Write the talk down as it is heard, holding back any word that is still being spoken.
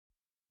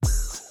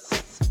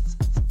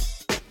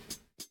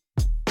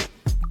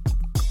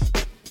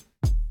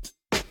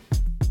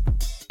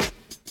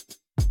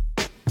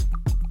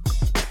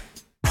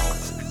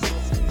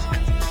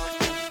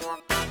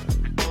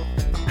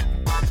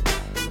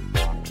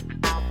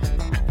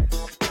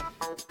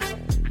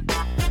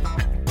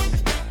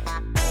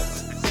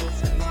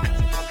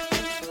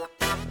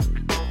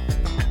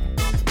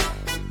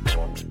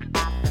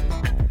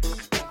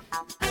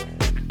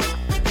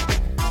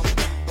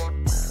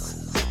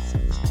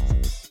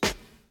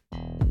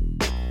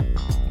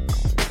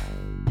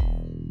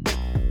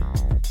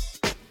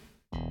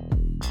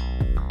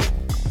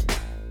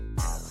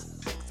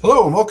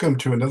Hello and welcome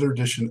to another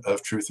edition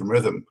of Truth and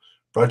Rhythm,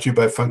 brought to you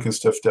by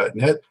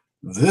FunkandStuff.net.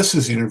 This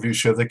is the interview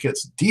show that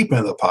gets deep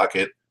in the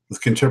pocket with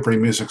contemporary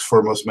music's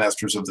foremost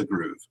masters of the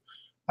groove.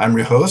 I'm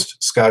your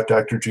host, Scott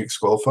Dr. Jake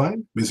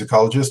Skolfine,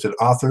 musicologist and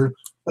author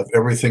of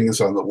Everything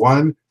is on the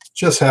One.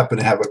 Just happen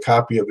to have a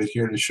copy of it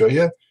here to show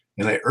you,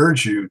 and I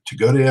urge you to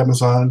go to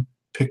Amazon,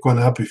 pick one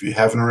up if you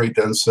haven't already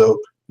done so.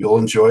 You'll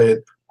enjoy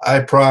it,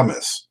 I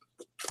promise.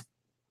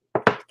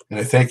 And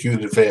I thank you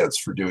in advance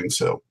for doing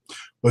so.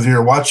 Whether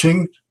you're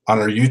watching on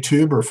our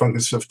YouTube or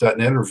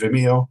FunkandStuff.net or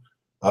Vimeo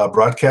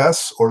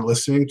broadcasts, or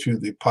listening to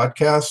the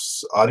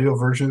podcasts, audio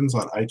versions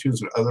on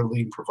iTunes and other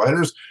leading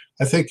providers,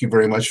 I thank you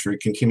very much for your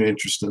continued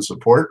interest and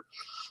support.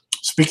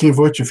 Speaking of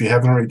which, if you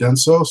haven't already done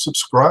so,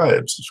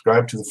 subscribe.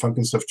 Subscribe to the Funk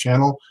and Stuff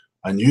channel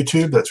on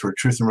YouTube. That's where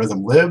Truth and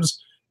Rhythm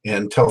lives.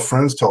 And tell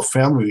friends, tell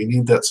family we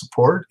need that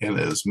support, and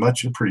it is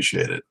much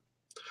appreciated.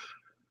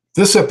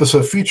 This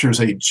episode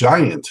features a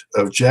giant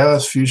of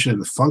jazz, fusion,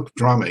 and funk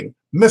drumming,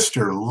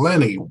 Mr.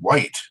 Lenny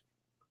White.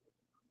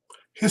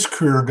 His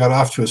career got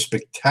off to a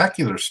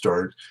spectacular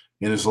start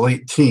in his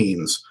late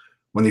teens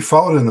when he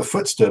followed in the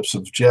footsteps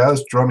of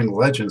jazz drumming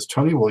legends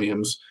Tony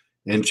Williams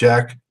and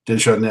Jack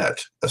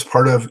DeJohnette as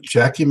part of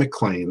Jackie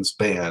McLean's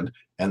band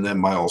and then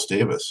Miles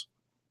Davis.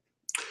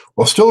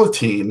 While still a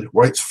teen,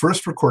 White's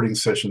first recording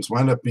sessions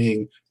wound up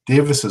being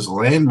Davis's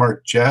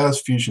landmark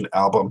jazz fusion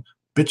album,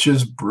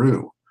 Bitches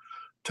Brew.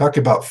 Talk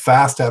about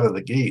fast out of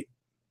the gate.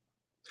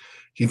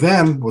 He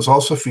then was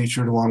also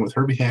featured along with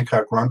Herbie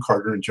Hancock, Ron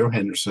Carter, and Joe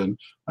Henderson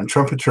on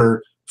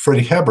trumpeter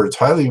Freddie Hubbard's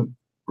highly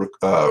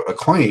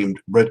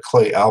acclaimed Red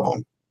Clay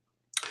album.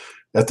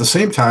 At the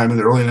same time, in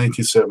the early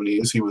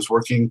 1970s, he was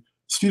working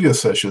studio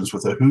sessions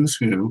with a who's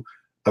who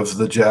of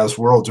the jazz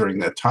world during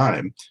that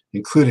time,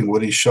 including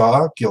Woody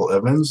Shaw, Gil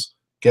Evans,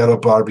 Gato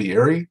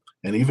Barbieri,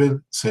 and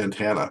even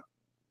Santana.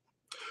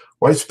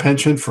 White's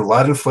penchant for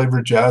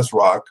Latin-flavored jazz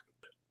rock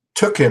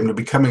took him to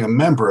becoming a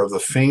member of the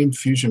famed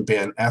fusion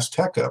band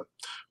Azteca,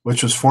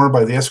 which was formed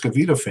by the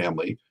Escovedo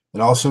family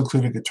and also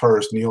included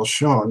guitarist Neil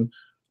Schon,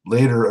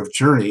 later of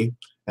Journey,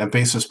 and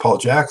bassist Paul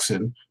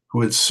Jackson, who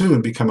would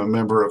soon become a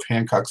member of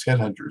Hancock's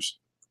Headhunters.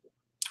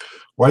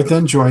 White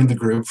then joined the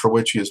group for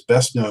which he is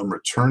best known,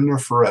 Return to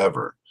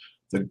Forever,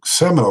 the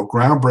seminal,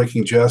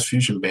 groundbreaking jazz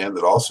fusion band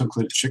that also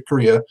included Chick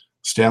Corea,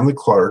 Stanley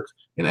Clarke,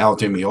 and Al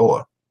Di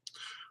Meola.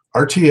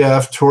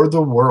 RTF toured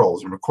the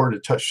world and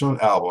recorded touchstone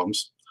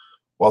albums,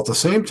 while at the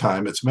same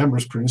time its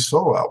members produced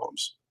solo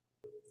albums.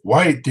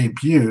 White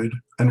debuted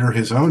under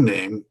his own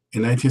name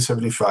in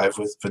 1975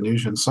 with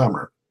Venusian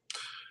Summer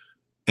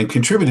and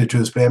contributed to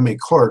his bandmate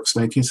Clarke's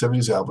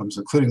 1970s albums,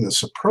 including the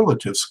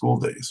superlative School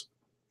Days.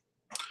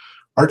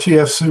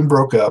 RTF soon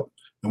broke up,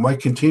 and White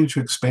continued to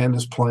expand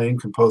his playing,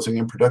 composing,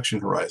 and production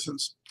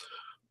horizons,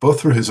 both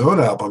through his own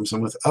albums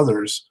and with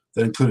others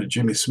that included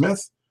Jimmy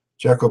Smith,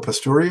 Jaco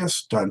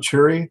Pastorius, Don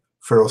Cherry,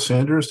 Pharoah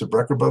Sanders, the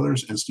Brecker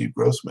Brothers, and Steve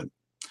Grossman.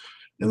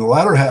 In the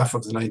latter half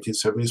of the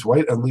 1970s,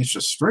 White unleashed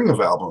a string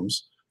of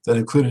albums that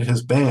included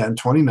his band,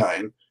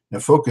 29,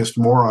 and focused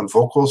more on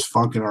vocals,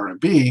 funk, and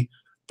R&B,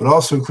 but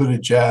also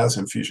included jazz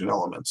and fusion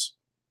elements.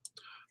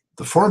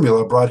 The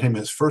formula brought him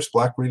his first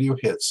black radio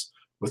hits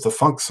with the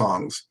funk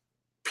songs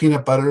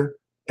Peanut Butter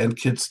and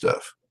Kid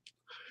Stuff.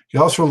 He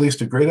also released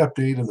a great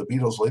update of the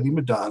Beatles' Lady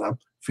Madonna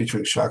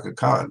featuring Chaka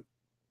Khan.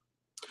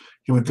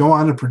 He would go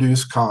on to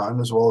produce Khan,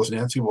 as well as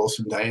Nancy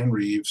Wilson, Diane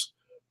Reeves,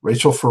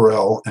 Rachel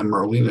Farrell, and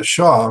Marlena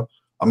Shaw,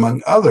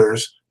 among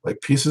others like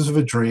Pieces of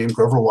a Dream,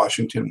 Grover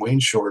Washington, Wayne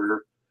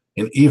Shorter,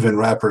 and even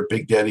rapper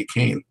Big Daddy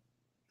Kane.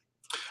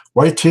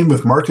 White teamed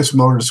with Marcus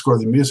Miller to score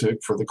the music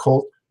for the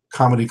cult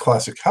comedy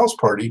classic House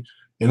Party,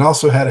 and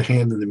also had a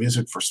hand in the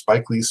music for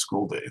Spike Lee's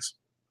School Days.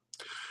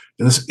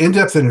 In this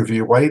in-depth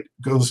interview, White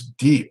goes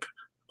deep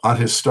on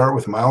his start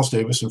with Miles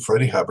Davis and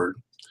Freddie Hubbard,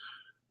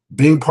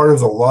 being part of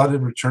the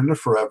lauded Return to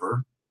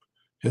Forever,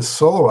 his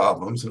solo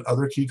albums and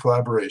other key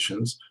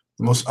collaborations,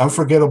 the most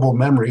unforgettable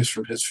memories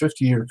from his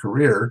 50-year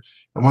career,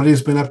 and what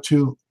he's been up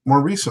to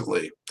more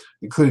recently,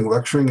 including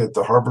lecturing at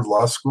the Harvard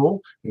Law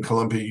School and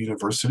Columbia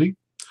University,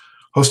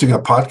 hosting a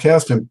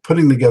podcast, and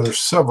putting together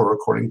several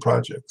recording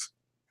projects.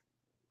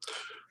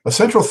 A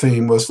central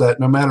theme was that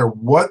no matter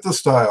what the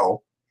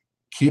style,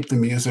 keep the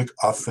music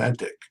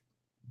authentic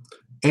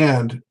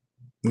and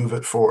move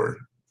it forward.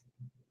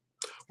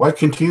 White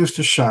continues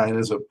to shine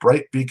as a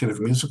bright beacon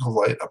of musical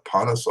light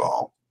upon us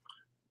all.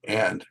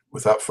 And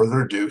without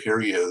further ado, here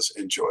he is.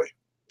 Enjoy.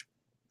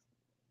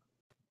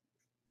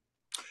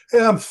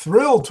 Hey, I'm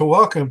thrilled to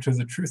welcome to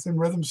the Truth and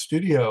Rhythm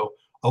studio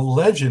a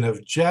legend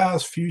of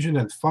jazz, fusion,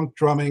 and funk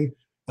drumming,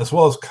 as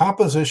well as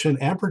composition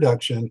and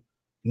production,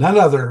 none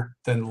other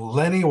than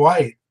Lenny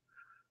White.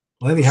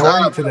 Lenny, how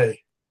are you today?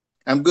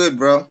 I'm good,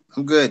 bro.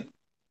 I'm good.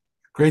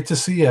 Great to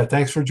see you.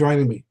 Thanks for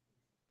joining me.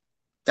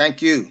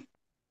 Thank you.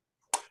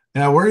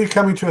 Now, where are you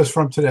coming to us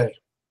from today?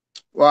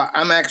 Well,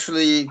 I'm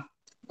actually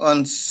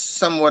on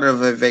somewhat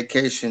of a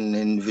vacation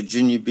in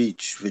Virginia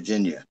Beach,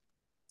 Virginia.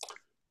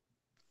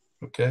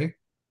 Okay.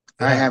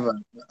 Yeah. I have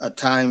a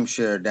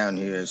timeshare down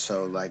here,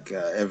 so like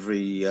every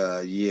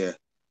year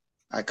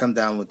I come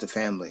down with the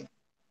family.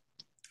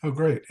 Oh,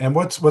 great. And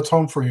what's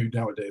home for you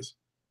nowadays?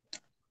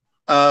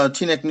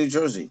 Teaneck, New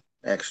Jersey,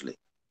 actually.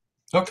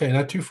 Okay,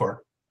 not too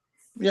far.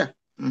 Yeah.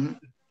 hmm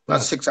About Yeah,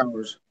 6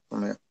 hours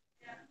from here.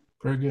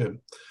 very good.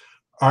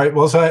 All right.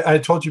 Well, as I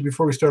told you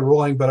before we started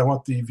rolling, but I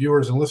want the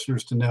viewers and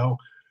listeners to know,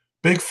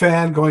 big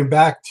fan going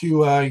back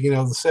to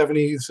the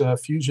 '70s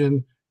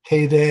fusion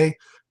heyday,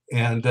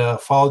 and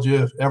followed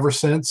you ever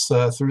since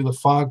through the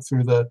funk,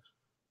 through the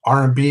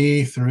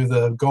R&B, through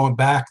the going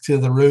back to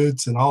the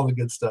roots and all the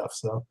good stuff.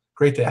 So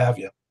great to have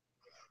you.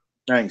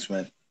 Thanks,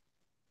 man.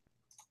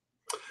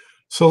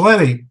 So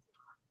Lenny,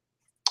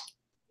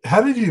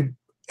 how did you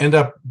end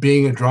up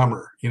being a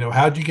drummer?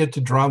 How did you get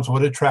to drums?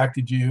 What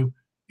attracted you?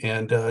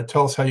 And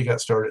tell us how you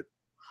got started.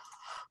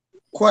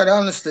 Quite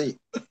honestly,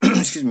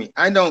 excuse me,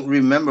 I don't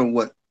remember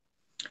what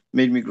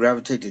made me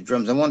gravitate to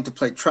drums. I wanted to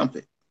play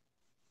trumpet,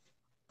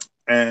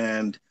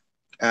 and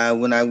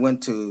when I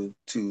went to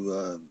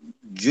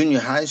junior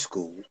high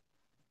school,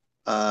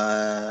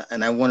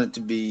 and I wanted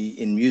to be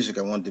in music,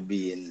 I wanted to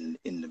be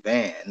in the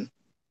band.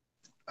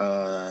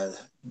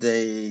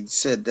 They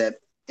said that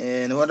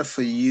in order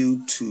for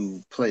you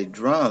to play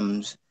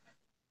drums,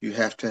 you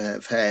have to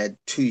have had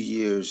 2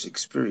 years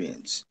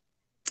experience.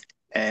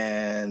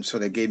 And so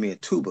they gave me a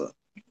tuba.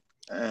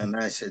 And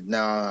I said,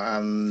 no,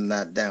 I'm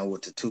not down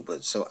with the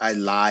tuba. So I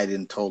lied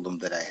and told them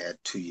that I had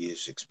 2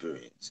 years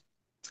experience.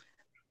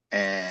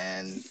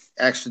 And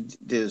actually,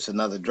 there's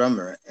another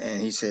drummer,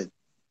 and he said,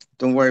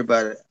 don't worry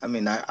about it. I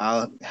mean,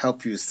 I'll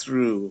help you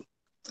through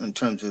in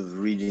terms of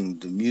reading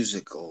the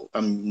musical.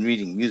 I'm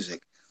reading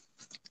music.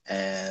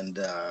 And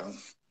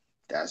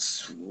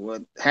that's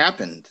what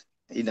happened,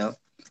 you know.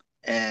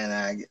 And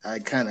I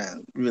kind of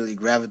really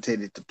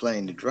gravitated to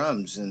playing the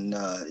drums, and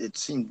it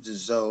seemed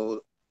as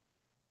though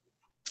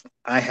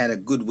I had a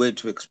good way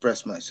to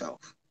express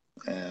myself,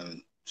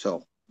 and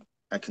so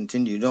I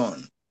continued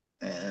on,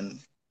 and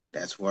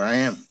that's where I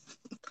am.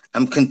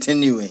 I'm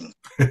continuing.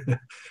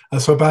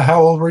 So about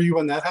how old were you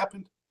when that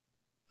happened?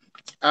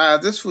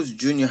 This was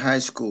junior high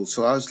school,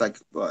 so I was like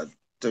what,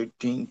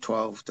 13,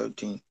 12,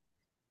 13.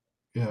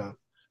 Yeah.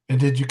 And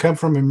did you come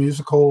from a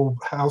musical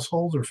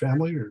household or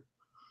family or?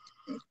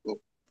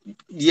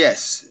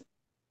 Yes,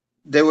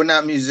 they were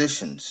not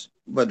musicians,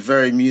 but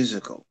very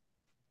musical.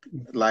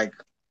 Like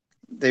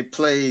they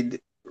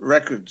played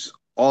records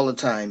all the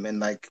time, and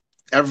like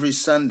every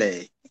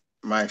Sunday,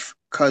 my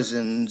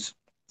cousins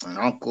and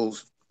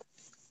uncles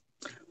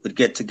would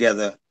get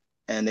together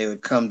and they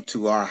would come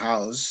to our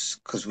house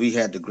because we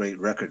had the great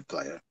record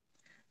player.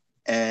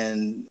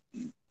 And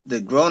the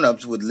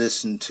grown-ups would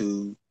listen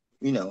to,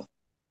 you know,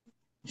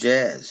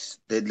 jazz.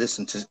 They'd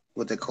listen to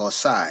what they call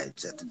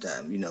sides at the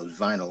time,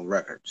 vinyl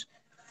records.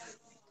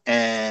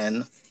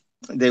 And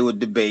they would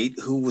debate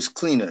who was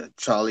cleaner,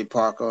 Charlie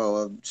Parker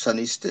or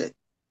Sonny Stitt.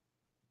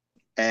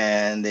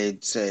 And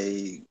they'd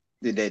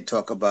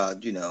talk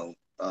about,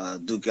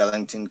 Duke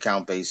Ellington,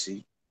 Count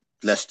Basie,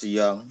 Lester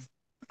Young,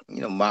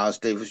 Miles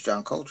Davis,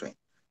 John Coltrane.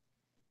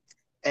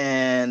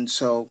 And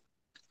so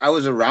I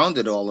was around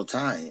it all the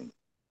time.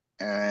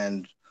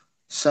 And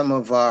some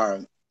of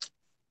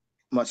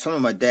some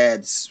of my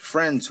dad's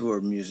friends who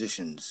were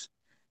musicians.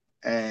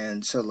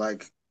 And so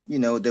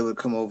they would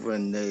come over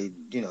and they,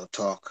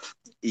 talk,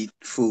 eat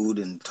food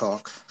and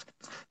talk.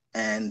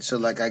 And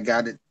so I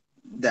got it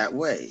that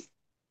way.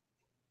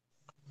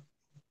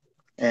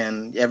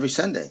 And every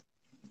Sunday,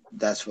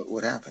 that's what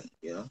would happen.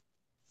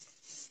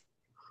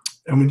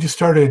 And when you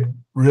started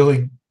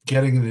really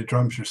getting into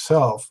drums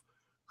yourself,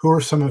 who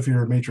are some of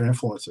your major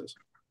influences?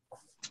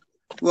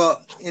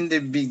 Well, in the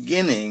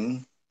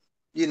beginning,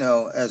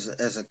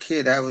 as a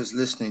kid, I was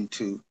listening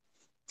to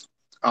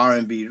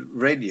R&B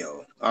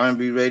radio,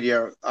 R&B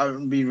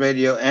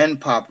radio,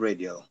 and pop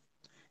radio.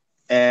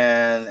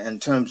 And in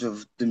terms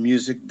of the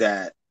music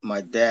that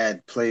my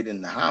dad played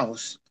in the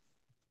house,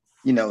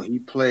 he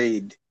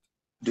played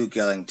Duke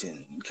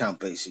Ellington, Count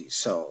Basie.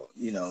 So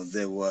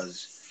there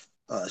was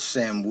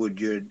Sam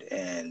Woodyard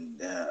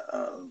and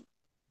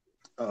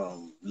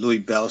Louis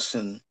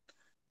Bellson,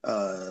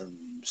 uh,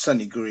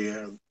 Sonny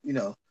Greer,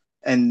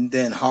 and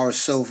then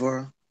Horace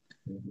Silver.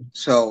 Mhm.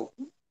 So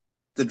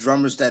the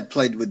drummers that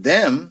played with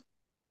them,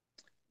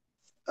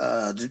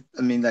 I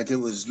mean, like it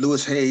was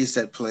Louis Hayes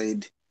that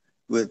played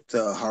with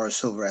Horace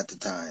Silver at the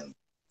time,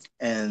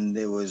 and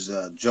there was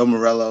Joe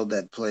Morello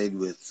that played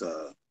with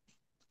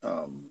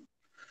um,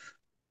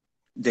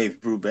 Dave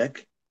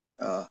Brubeck.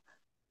 Uh,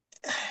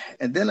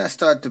 and then I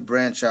started to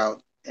branch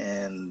out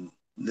and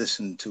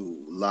listen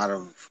to a lot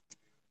of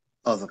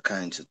other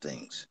kinds of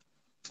things.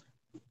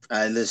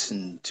 I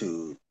listened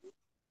to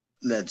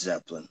Led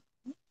Zeppelin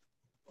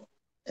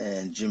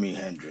and Jimi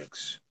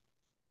Hendrix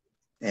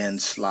and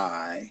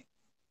Sly,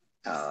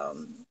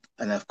 and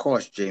of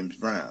course James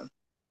Brown.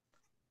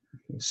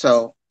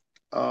 So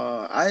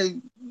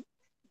I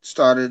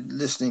started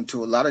listening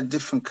to a lot of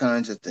different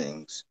kinds of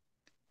things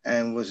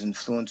and was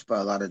influenced by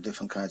a lot of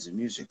different kinds of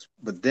music.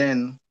 But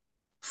then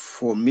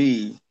for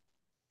me,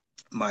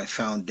 my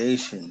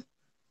foundation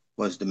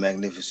was the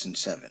Magnificent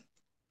Seven.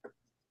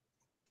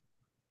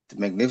 The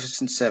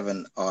Magnificent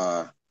Seven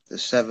are the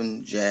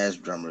 7 jazz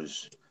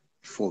drummers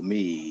for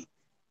me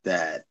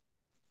that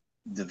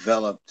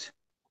developed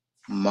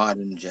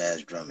modern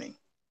jazz drumming.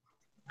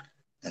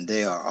 And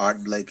they are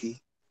Art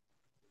Blakey,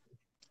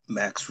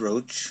 Max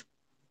Roach,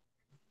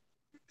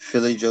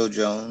 Philly Joe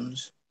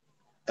Jones,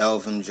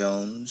 Elvin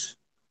Jones,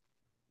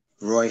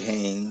 Roy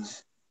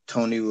Haynes,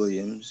 Tony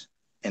Williams,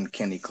 and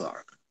Kenny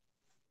Clark.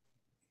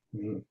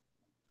 Mm.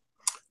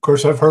 Of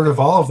course, I've heard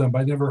of all of them,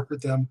 but I never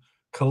heard them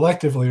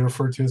collectively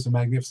referred to as the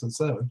Magnificent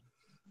Seven.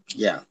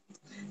 Yeah.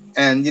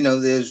 And,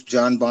 there's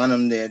John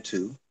Bonham there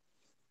too,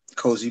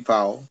 Cozy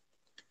Powell.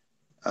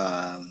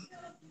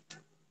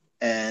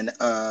 And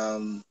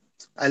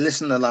I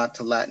listen a lot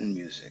to Latin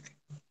music.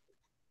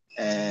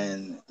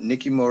 And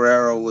Nicky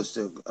Morero was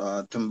the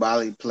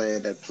timbale player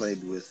that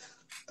played with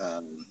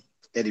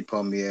Eddie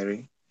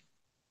Palmieri.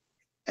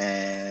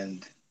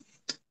 And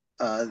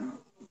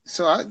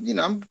so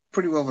I'm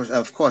pretty well versed.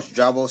 Of course,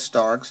 Jabo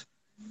Starks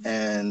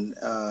and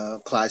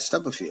Clyde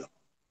Stubblefield,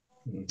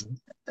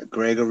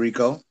 Greg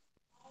Arico,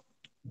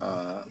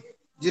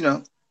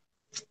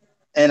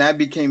 and I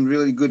became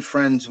really good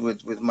friends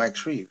with Mike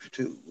Shreve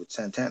too, with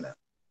Santana.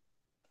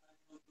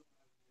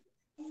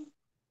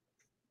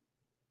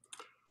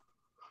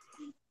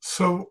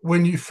 So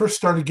when you first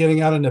started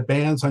getting out into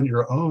bands on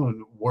your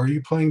own, were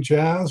you playing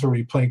jazz or were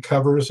you playing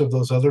covers of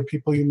those other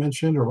people you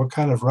mentioned, or what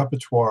kind of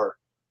repertoire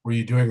were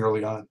you doing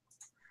early on?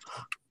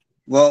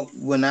 Well,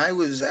 when I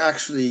was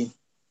actually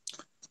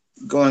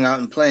going out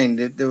and playing,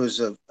 there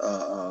was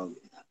a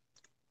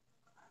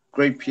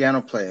great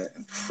piano player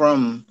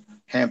from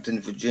Hampton,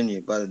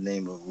 Virginia, by the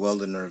name of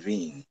Weldon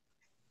Irvine,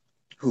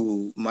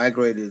 who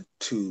migrated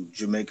to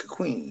Jamaica,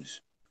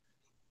 Queens.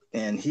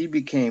 And he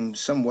became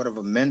somewhat of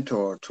a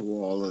mentor to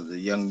all of the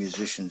young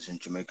musicians in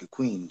Jamaica,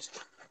 Queens.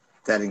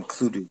 That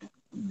included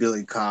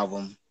Billy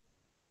Cobham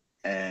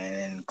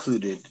and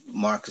included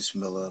Marcus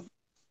Miller,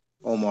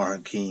 Omar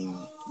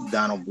Hakim,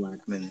 Donald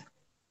Blackman,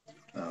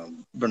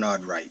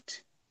 Bernard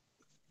Wright,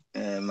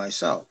 and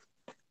myself.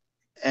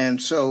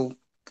 And so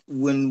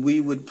when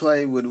we would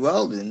play with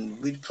Weldon,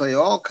 we'd play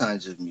all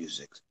kinds of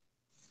music.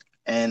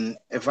 And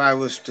if I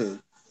was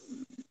to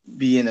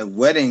be in a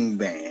wedding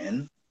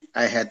band,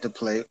 I had to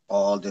play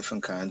all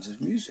different kinds of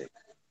music.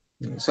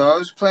 So I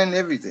was playing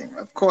everything.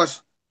 Of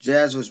course,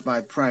 jazz was my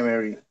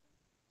primary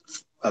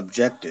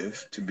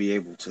objective, to be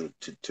able to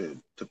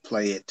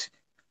play it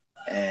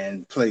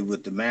and play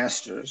with the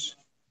masters.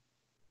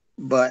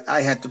 But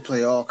I had to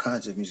play all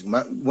kinds of music.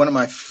 One of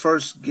my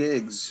first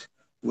gigs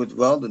with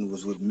Weldon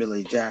was with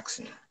Millie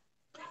Jackson.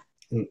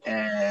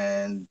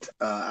 And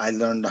I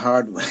learned the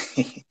hard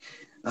way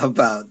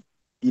about,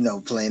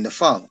 playing the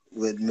funk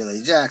with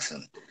Millie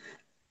Jackson.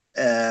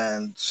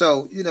 And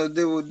so,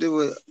 there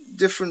were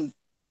different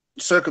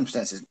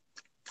circumstances.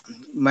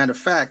 Matter of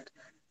fact,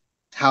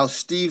 how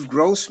Steve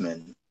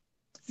Grossman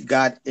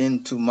got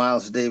into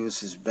Miles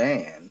Davis's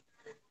band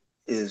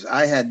is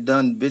I had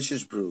done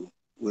Bitches Brew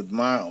with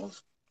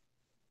Miles,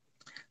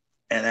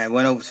 and I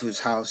went over to his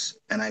house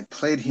and I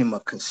played him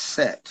a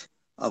cassette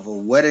of a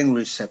wedding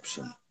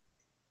reception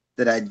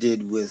that I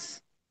did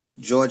with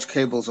George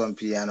Cables on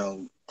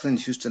piano, Clint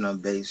Houston on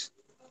bass,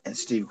 and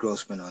Steve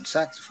Grossman on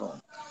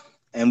saxophone.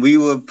 And we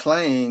were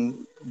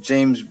playing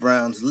James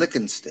Brown's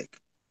Lickin' Stick.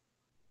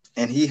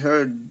 And he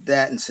heard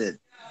that and said,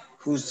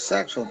 "Who's the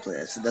saxophone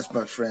player?" I said, "That's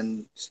my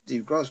friend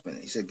Steve Grossman."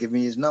 He said, "Give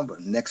me his number."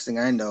 Next thing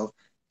I know,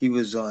 he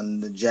was on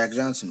the Jack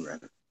Johnson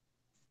record.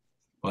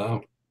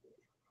 Wow.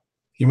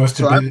 He must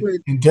have So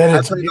been indebted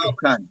I to played you. all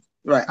kinds.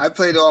 Right. I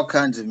played all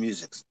kinds of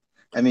music.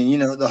 I mean,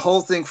 the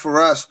whole thing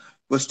for us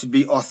was to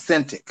be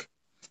authentic.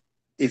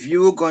 If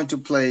you were going to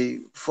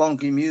play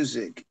funky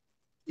music,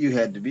 you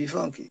had to be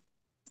funky.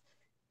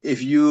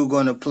 If you were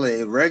going to play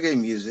reggae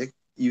music,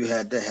 you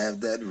had to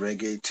have that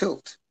reggae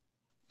tilt.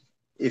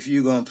 If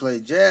you're going to play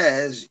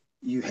jazz,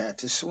 you had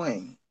to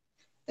swing.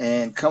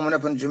 And coming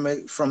up in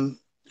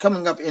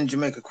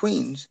Jamaica,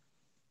 Queens,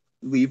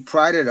 we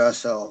prided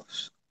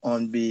ourselves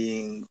on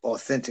being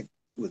authentic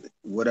with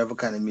whatever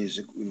kind of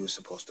music we were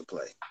supposed to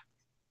play.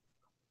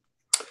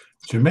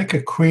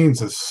 Jamaica,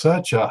 Queens is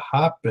such a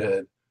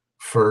hotbed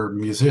for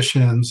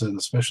musicians and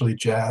especially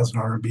jazz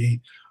and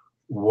R&B.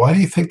 Why do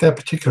you think that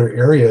particular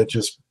area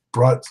just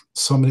brought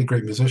so many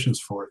great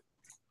musicians for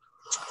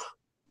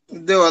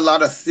it? There were a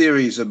lot of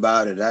theories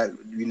about it.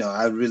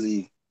 I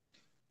really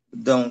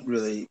don't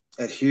really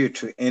adhere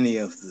to any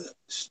of the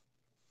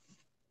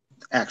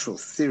actual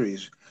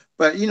theories.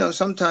 But,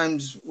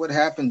 sometimes what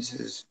happens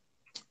is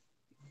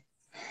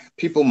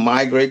people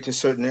migrate to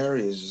certain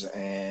areas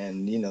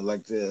and,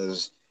 like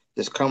there's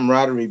this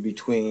camaraderie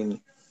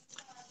between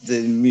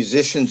the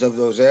musicians of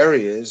those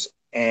areas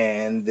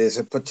and there's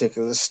a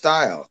particular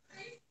style.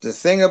 The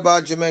thing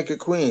about Jamaica,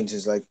 Queens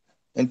is like,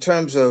 in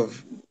terms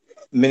of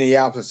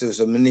Minneapolis, there's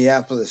a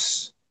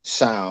Minneapolis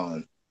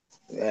sound,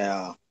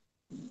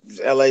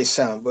 LA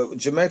sound, but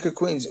Jamaica,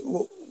 Queens,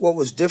 what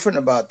was different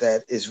about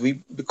that is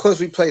because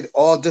we played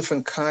all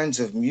different kinds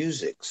of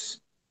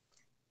musics,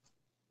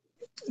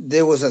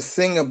 there was a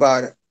thing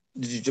about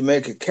the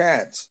Jamaica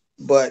Cats,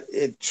 but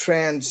it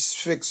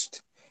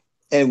transfixed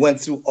and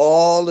went through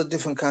all the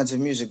different kinds of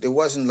music. There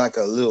wasn't like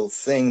a little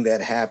thing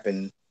that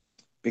happened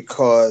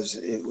because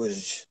it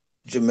was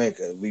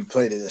Jamaica. We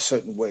played it a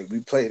certain way. We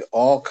played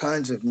all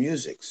kinds of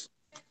musics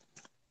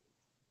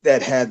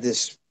that had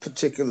this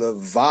particular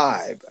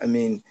vibe. I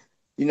mean,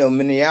 you know,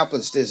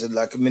 Minneapolis, there's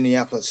like a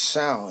Minneapolis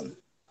sound,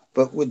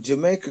 but with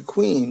Jamaica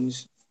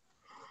Queens,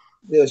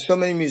 there's so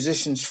many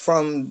musicians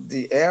from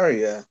the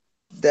area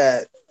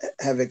that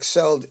have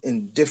excelled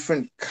in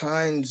different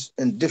kinds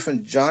and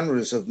different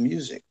genres of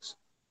music.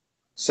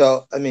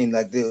 So I mean,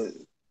 like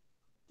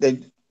they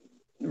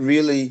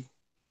really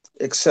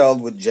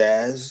excelled with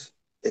jazz,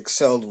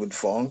 excelled with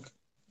funk,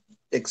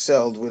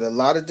 excelled with a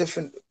lot of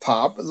different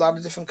pop, a lot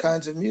of different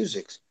kinds of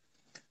music.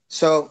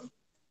 So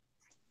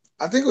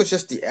I think it was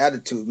just the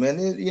attitude,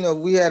 man. You know,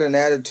 we had an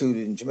attitude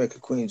in Jamaica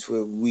Queens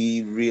where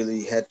we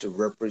really had to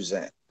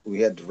represent. We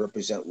had to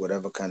represent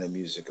whatever kind of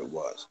music it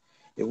was.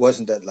 It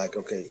wasn't that like,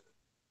 okay,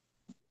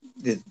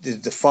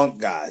 the funk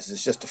guys,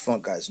 it's just the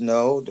funk guys.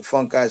 No, the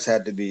funk guys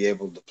had to be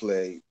able to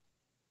play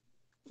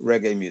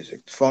reggae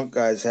music. The funk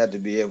guys had to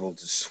be able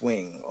to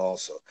swing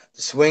also.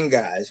 The swing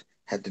guys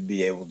had to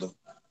be able to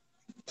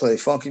play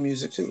funky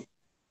music too.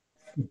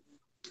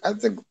 I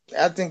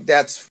think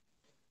that's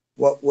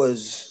what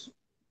was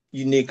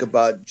unique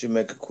about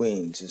Jamaica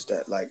Queens is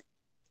that like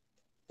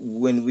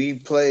when we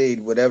played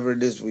whatever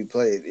it is we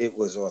played, it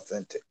was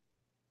authentic.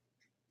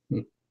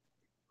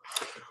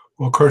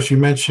 Well, of course, you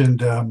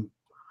mentioned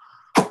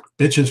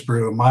Bitches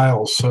Brew and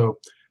Miles. So,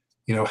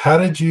 you know, how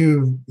did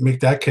you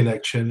make that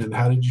connection, and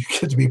how did you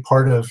get to be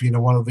part of, you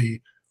know, one of the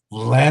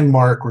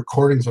landmark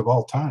recordings of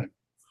all time?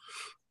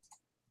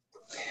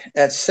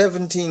 At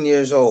 17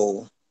 years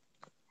old,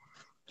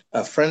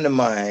 a friend of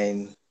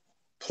mine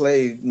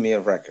played me a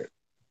record,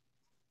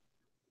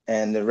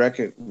 and the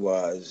record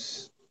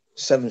was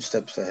Seven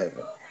Steps to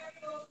Heaven.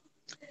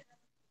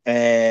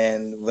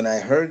 And when I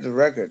heard the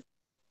record,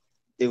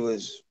 it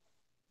was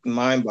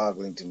mind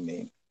boggling to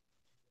me.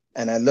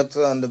 And I looked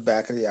on the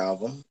back of the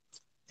album,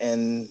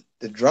 and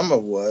the drummer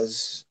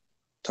was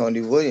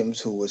Tony Williams,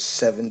 who was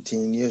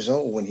 17 years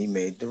old when he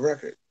made the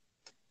record.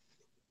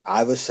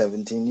 I was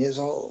 17 years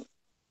old.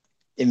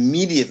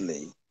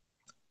 Immediately,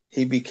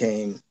 he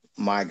became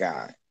my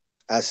guy.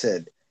 I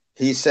said,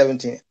 he's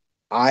 17.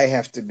 I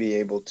have to be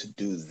able to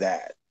do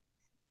that.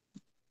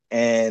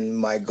 And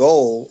my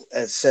goal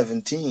at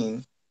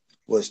 17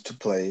 was to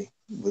play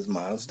with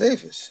Miles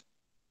Davis.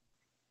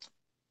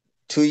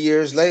 2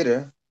 years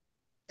later,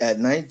 at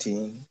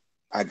 19,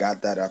 I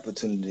got that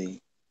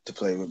opportunity to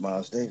play with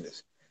Miles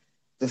Davis.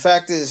 The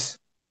fact is,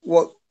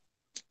 what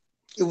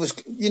it was,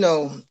 you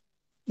know,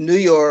 New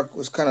York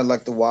was kind of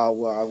like the Wild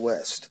Wild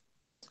West.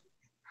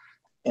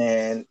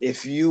 And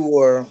if you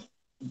were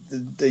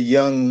the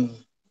young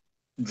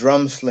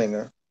drum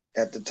slinger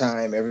at the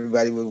time,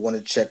 everybody would want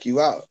to check you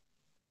out.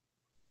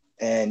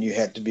 And you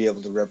had to be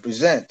able to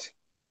represent.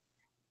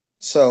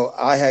 So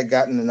I had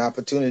gotten an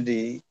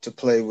opportunity to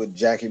play with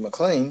Jackie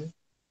McLean,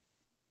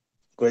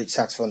 great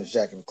saxophonist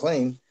Jackie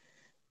McLean,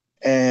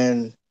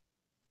 and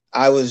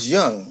I was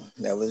young.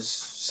 I was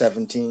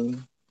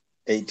 17,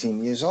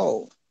 18 years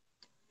old.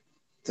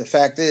 The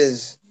fact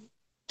is,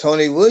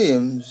 Tony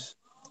Williams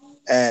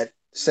at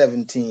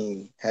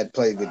 17 had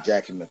played with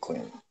Jackie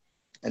McLean.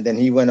 And then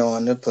he went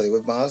on to play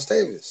with Miles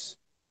Davis.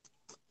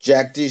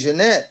 Jack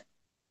DeJohnette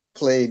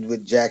played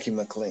with Jackie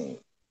McLean.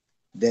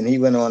 Then he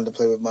went on to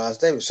play with Miles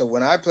Davis. So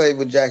when I played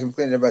with Jackie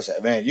McLean, everybody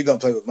said, man, you're going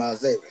to play with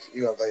Miles Davis.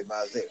 You're going to play with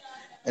Miles Davis.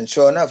 And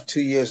sure enough,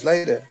 2 years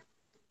later,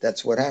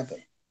 that's what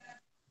happened.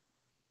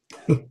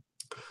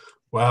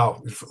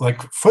 Wow.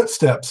 Like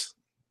footsteps.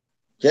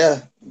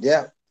 Yeah,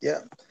 yeah,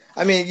 yeah.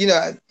 I mean, you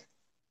know,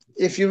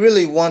 if you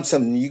really want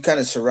something, you kind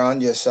of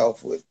surround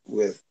yourself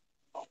with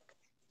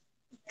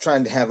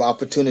trying to have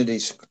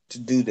opportunities to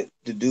do that.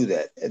 To do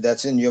that,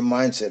 that's in your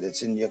mindset.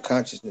 It's in your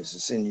consciousness.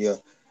 It's in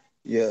your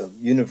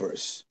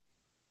universe.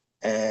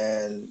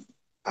 And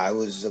I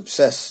was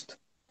obsessed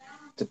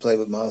to play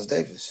with Miles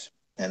Davis,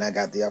 and I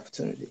got the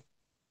opportunity.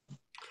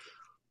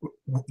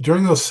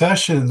 During those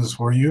sessions,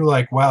 were you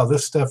like, wow,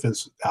 this stuff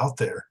is out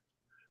there?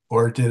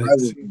 Or did it? I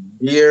was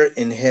deer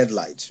in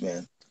headlights,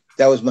 man.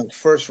 That was my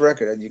first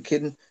record. Are you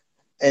kidding?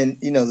 And,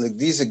 you know, like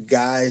these are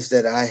guys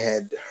that I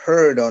had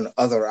heard on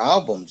other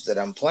albums that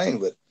I'm playing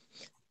with.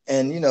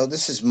 And, you know,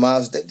 this is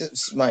Miles,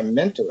 this is my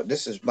mentor.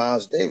 This is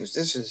Miles Davis.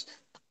 This is,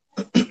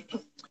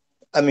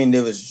 I mean,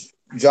 there was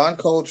John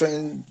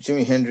Coltrane,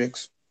 Jimi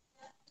Hendrix,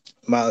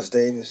 Miles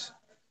Davis.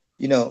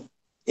 You know,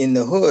 in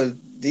the hood,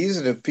 these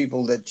are the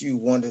people that you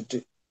wanted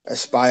to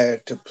aspire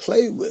to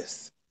play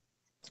with.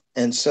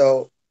 And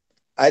so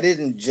I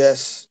didn't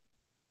just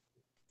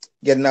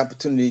get an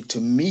opportunity to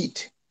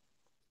meet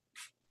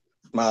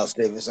Miles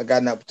Davis. I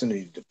got an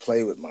opportunity to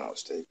play with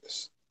Miles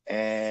Davis.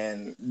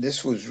 And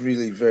this was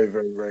really very,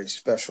 very, very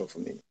special for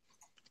me.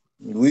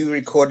 We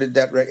recorded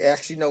that record.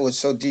 Actually, no, what's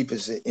so deep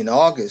is in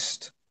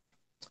August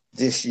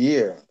this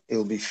year, it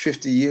will be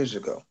 50 years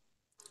ago.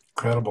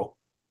 Incredible.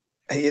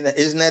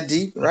 Isn't that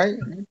deep, right?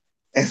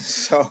 And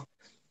so,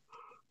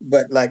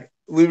 but like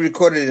we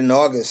recorded in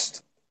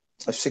August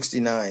of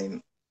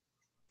 '69,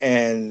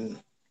 And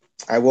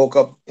I woke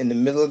up in the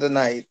middle of the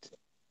night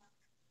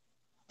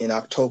in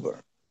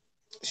October,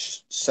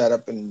 sat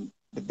up in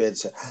the bed,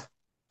 said,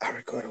 I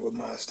recorded with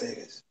Miles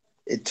Davis.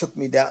 It took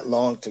me that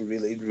long to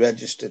really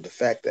register the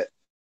fact that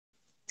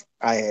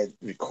I had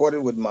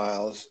recorded with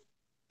Miles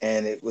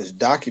and it was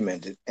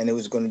documented and it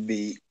was going to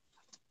be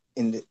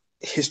in the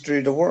history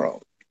of the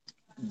world.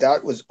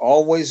 That was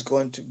always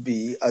going to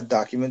be a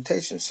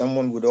documentation.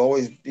 Someone would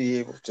always be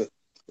able to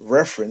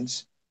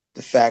reference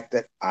the fact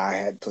that I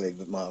had played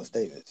with Miles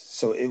Davis.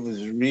 So it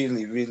was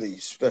really, really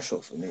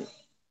special for me.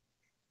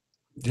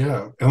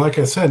 Yeah, and like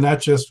I said,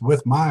 not just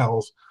with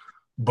Miles,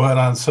 but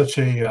on such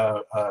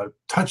a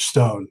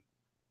touchstone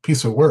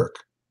piece of work.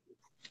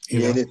 You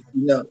Yeah,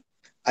 know.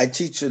 I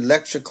teach a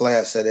lecture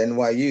class at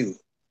NYU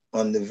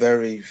on the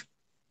very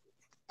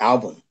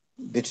album,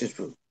 Bitches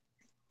Brew.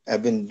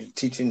 I've been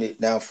teaching it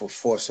now for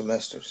 4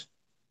 semesters.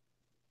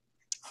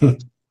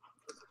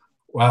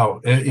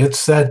 Wow,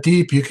 it's that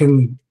deep. You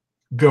can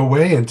go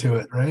way into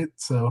it, right?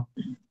 So,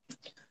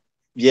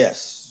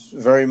 Yes,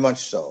 very much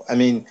so. I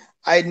mean,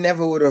 I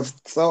never would have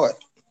thought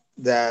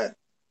that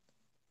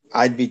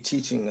I'd be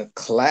teaching a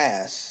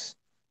class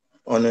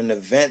on an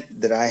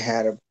event that I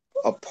had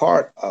a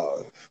part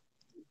of.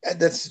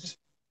 That's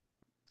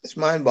it's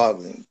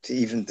mind-boggling to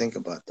even think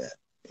about that,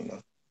 you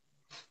know.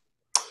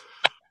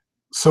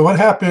 so what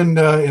happened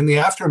in the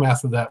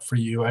aftermath of that for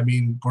you? I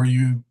mean, were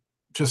you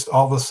just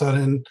all of a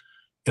sudden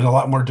in a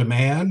lot more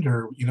demand,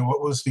 or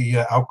what was the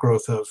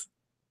outgrowth of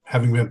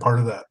having been part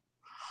of that?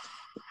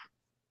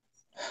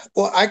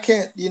 Well, I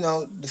can't,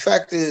 the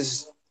fact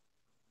is,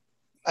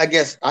 I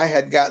guess I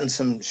had gotten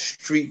some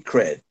street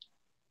cred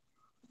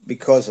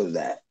because of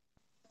that.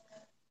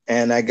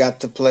 And I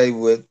got to play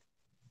with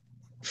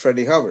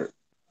Freddie Hubbard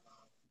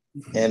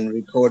and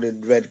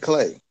recorded Red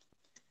Clay.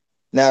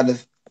 Now, the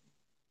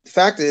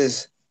fact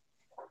is,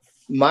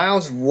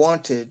 Miles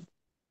wanted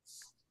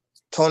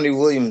Tony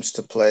Williams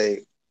to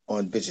play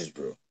on Bitches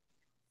Brew,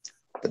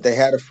 but they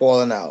had a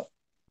falling out,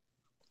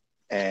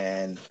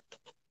 and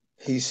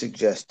he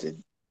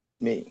suggested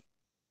me.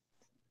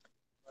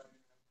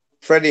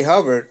 Freddie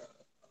Hubbard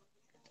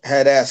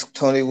had asked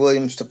Tony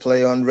Williams to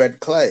play on Red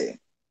Clay,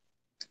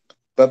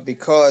 but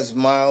because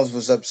Miles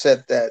was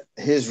upset that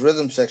his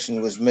rhythm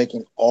section was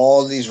making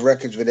all these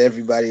records with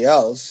everybody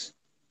else,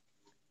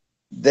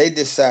 they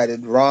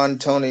decided, Ron,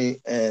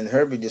 Tony, and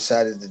Herbie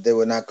decided that they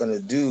were not going to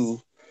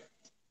do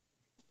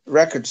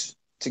records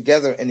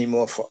together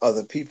anymore for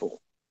other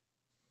people.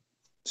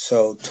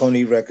 So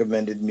Tony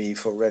recommended me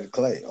for Red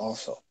Clay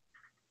also.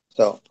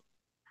 So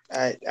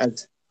I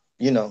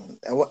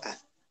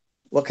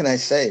what can I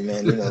say,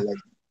 man?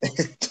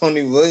 Like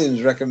Tony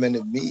Williams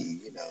recommended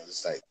me.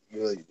 It's like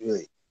really,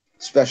 really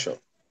special.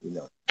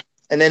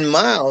 And then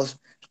Miles,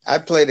 I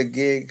played a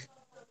gig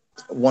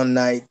one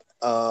night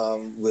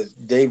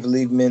with Dave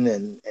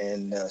Liebman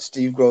and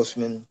Steve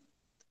Grossman,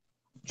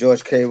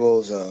 George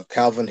Cable's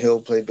Calvin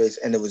Hill played bass,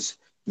 and it was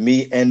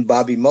me and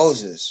Bobby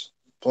Moses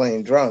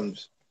playing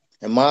drums.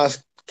 And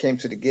Miles came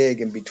to the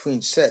gig, and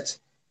between sets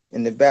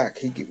in the back,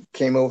 he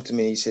came over to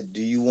me and he said,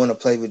 "Do you want to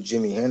play with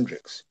Jimi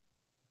Hendrix?"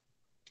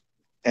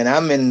 And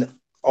I'm in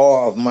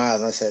awe of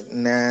Miles. And I said,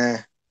 "Nah,"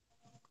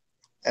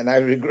 and I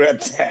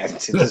regret that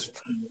to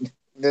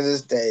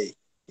this day.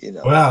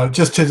 Wow,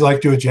 just to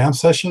like do a jam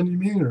session, you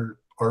mean,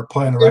 or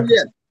playing a Yeah, record?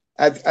 yeah.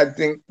 I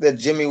think that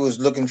Jimmy was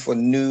looking for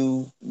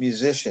new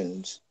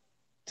musicians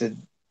to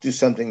do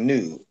something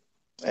new,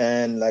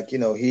 and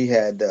he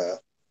had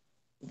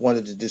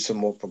wanted to do some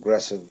more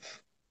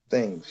progressive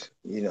things.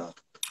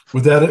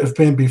 Would that have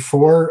been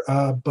before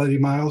Buddy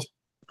Miles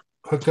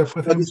hooked up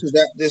with No, him?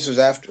 this was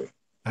after. This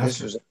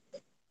After. was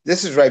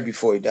this is right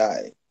before he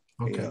died.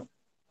 You Okay. know.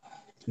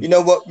 You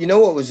know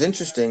what was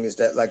interesting is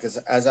that, like,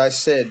 as I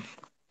said,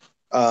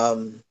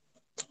 um,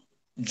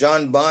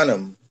 John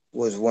Bonham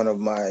was one of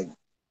my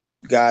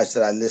guys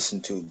that I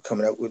listened to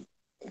coming up with,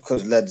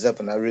 because Led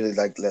Zeppelin. I really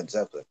liked Led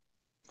Zeppelin,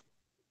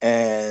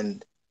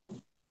 and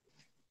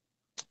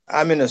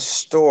I'm in a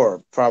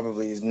store.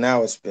 Probably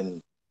now it's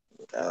been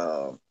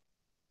uh,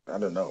 I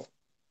don't know,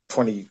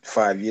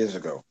 25 years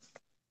ago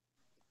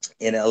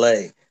in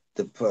LA,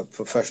 the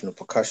professional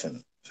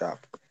percussion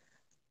shop.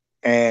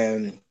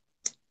 And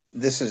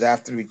this is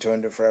after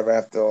Return to Forever,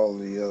 after all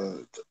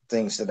the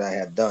things that I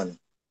had done.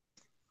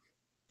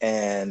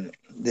 And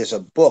there's a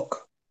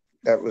book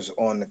that was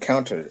on the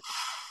counter,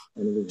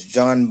 and it was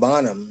John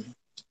Bonham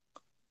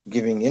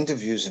giving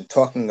interviews and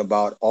talking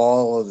about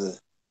all of the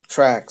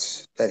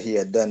tracks that he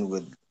had done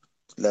with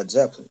Led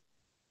Zeppelin.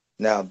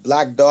 Now,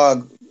 Black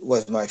Dog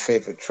was my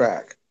favorite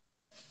track,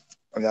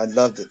 and I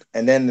loved it.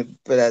 And then,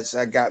 but as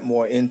I got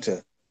more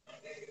into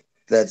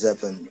Led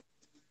Zeppelin,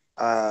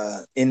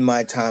 In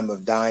My Time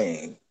of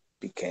Dying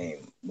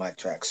became my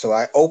track. So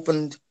I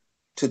opened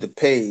to the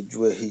page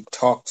where he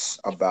talks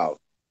about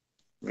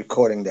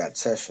recording that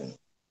session.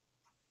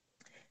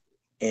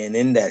 And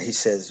in that, he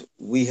says,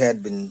 we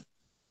had been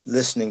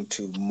listening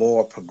to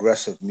more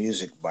progressive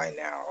music by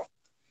now.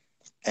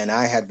 And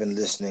I had been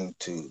listening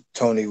to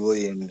Tony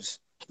Williams,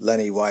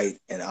 Lenny White,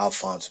 and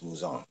Alphonse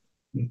Mouzon.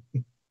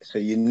 So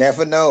you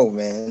never know,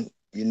 man.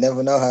 You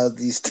never know how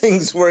these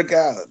things work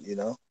out, you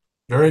know?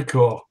 Very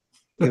cool.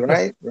 You're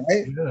right,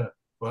 right? Yeah.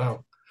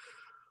 Wow.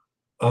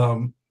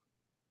 Um,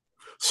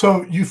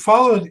 so you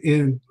followed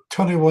in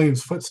Tony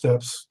Williams'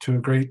 footsteps to a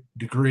great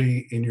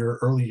degree in your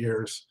early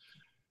years.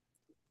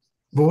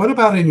 But what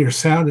about in your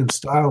sound and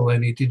style,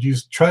 Lenny? Did you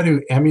try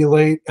to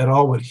emulate at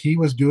all what he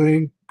was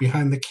doing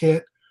behind the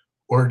kit,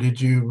 or did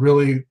you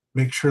really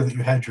make sure that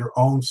you had your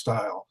own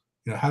style?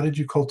 You know, how did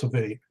you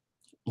cultivate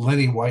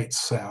Lenny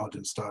White's sound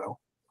and style?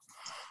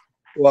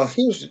 Well,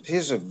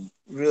 here's a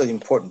really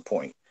important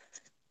point.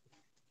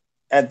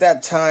 At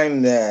that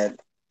time, that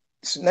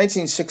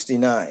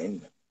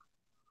 1969,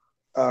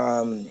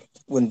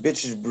 when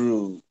Bitches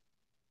Brew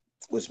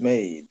was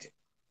made,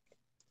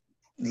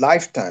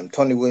 Lifetime,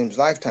 Tony Williams'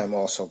 Lifetime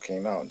also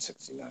came out in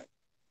 69.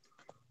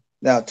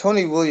 Now,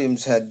 Tony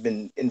Williams had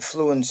been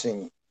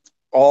influencing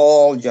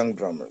all young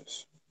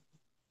drummers.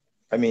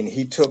 I mean,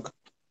 he took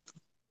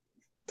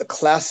the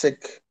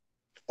classic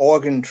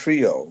organ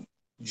trio,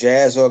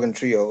 jazz organ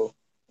trio,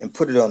 and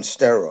put it on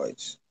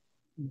steroids.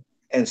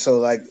 And so,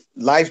 like,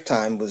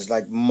 Lifetime was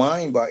like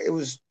mind boggling. It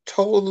was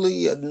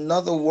totally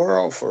another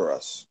world for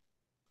us.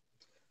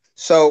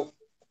 So,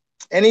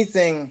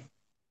 anything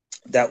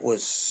that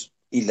was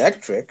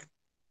electric,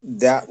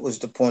 that was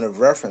the point of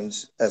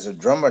reference as a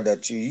drummer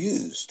that you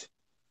used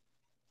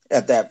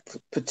at that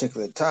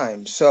particular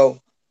time.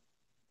 So,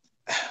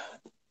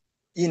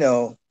 you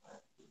know,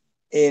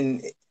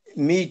 in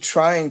me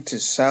trying to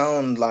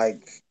sound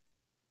like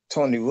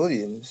Tony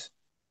Williams,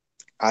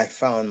 I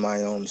found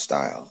my own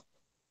style.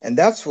 And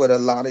that's what a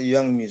lot of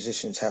young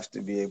musicians have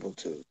to be able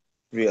to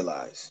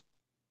realize.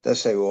 They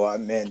say, well, I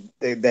mean,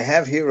 they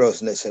have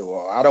heroes and they say,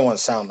 well, I don't want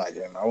to sound like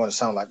him. I want to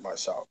sound like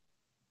myself.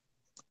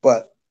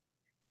 But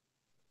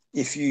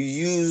if you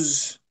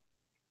use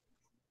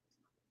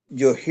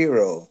your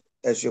hero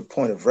as your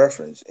point of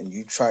reference and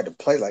you try to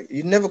play like,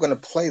 you're never going to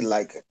play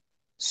like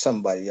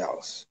somebody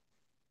else.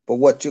 But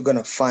what you're going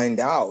to find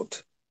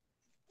out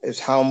is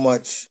how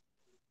much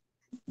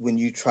when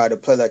you try to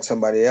play like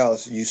somebody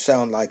else, you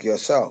sound like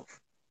yourself.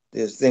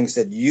 There's things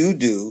that you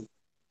do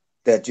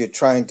that you're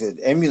trying to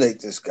emulate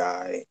this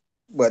guy,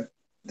 but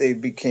they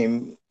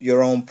became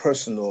your own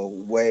personal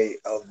way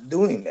of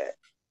doing that.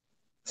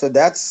 So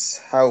that's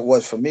how it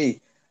was for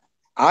me.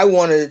 I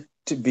wanted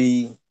to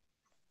be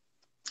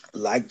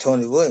like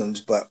Tony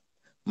Williams, but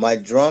my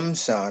drum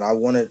sound, I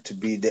wanted to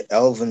be the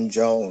Elvin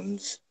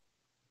Jones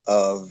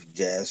of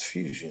jazz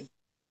fusion.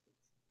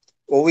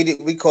 Well,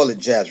 we call it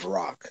jazz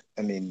rock.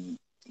 I mean,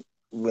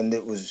 when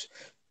it was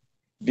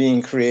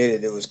being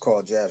created, it was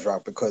called jazz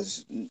rock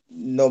because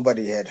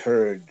nobody had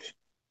heard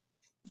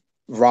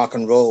rock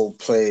and roll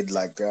played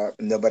like that.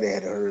 Nobody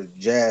had heard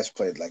jazz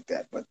played like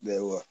that. But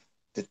there were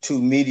the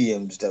two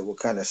mediums that were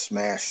kind of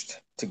smashed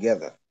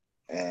together,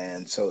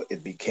 and so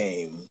it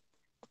became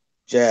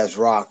jazz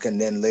rock, and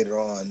then later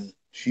on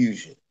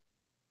fusion.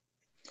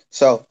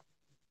 So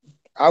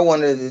I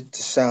wanted it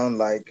to sound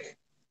like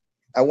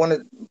I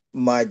wanted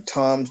my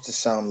toms to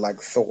sound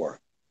like Thor,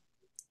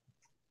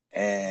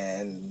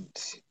 and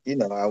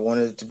I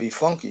wanted it to be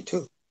funky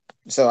too.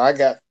 So I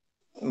got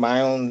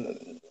my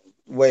own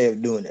way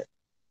of doing it.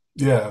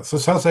 Yeah, so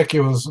it sounds like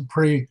it was a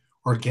pretty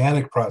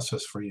organic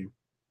process for you.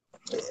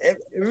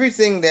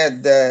 Everything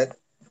that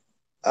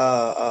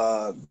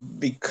uh,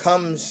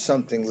 becomes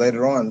something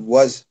later on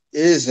was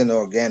is an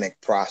organic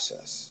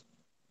process.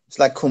 It's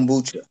like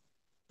kombucha,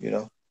 you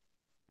know.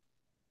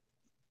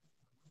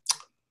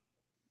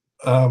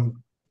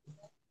 Um,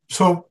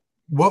 so,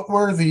 what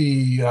were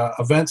the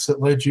events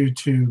that led you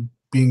to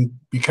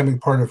becoming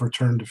part of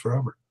Return to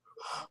Forever?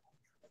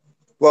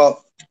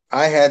 Well,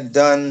 I had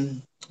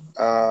done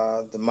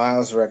the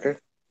Miles record.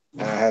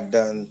 I had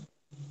done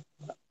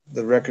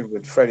the record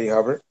with Freddie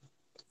Hubbard,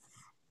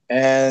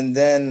 and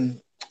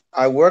then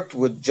I worked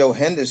with Joe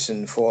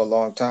Henderson for a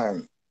long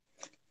time.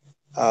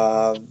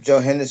 Joe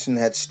Henderson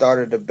had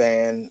started a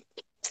band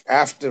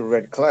after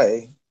Red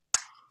Clay,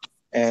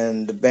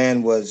 and the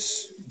band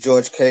was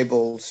George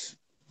Cable's.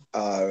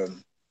 Uh,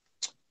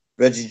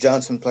 Reggie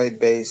Johnson played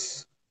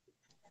bass,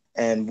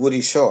 and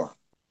Woody Shaw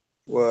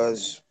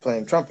was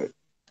playing trumpet,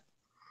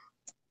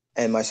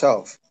 and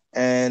myself.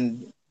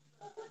 And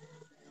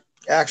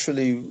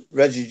actually,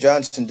 Reggie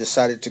Johnson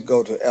decided to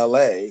go to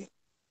LA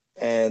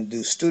and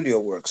do studio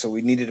work, so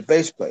we needed a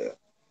bass player.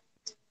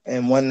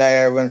 And one night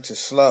I went to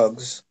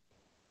Slugs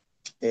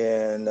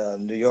in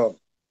New York,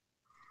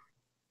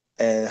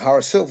 and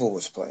Horace Silver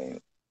was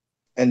playing.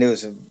 And there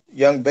was a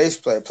young bass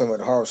player playing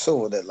with Horace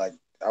Silver that, like,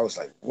 I was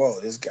like, whoa,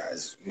 this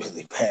guy's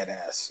really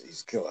badass.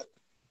 He's killer.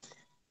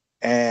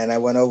 And I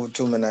went over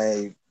to him and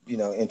I,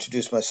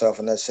 introduced myself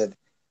and I said,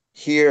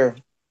 here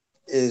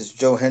is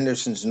Joe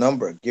Henderson's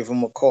number. Give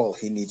him a call.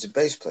 He needs a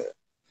bass player.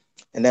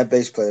 And that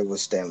bass player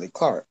was Stanley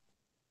Clark.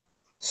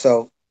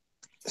 So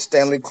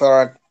Stanley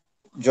Clark,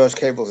 George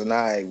Cables, and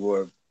I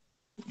were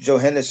Joe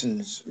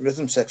Henderson's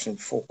rhythm section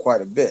for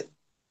quite a bit.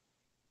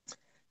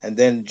 And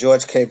then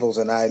George Cables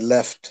and I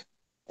left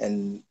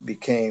and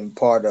became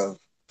part of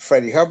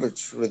Freddie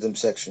Hubbard's rhythm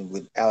section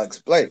with Alex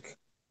Blake.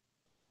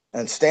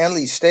 And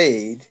Stanley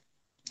stayed,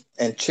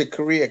 and Chick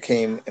Corea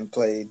came and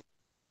played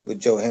with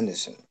Joe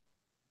Henderson.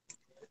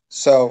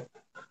 So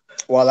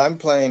while I'm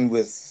playing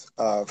with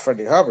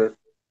Freddie Hubbard,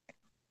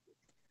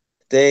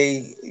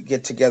 they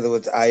get together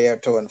with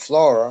Airto and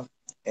Flora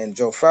and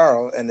Joe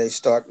Farrell, and they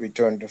start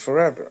Return to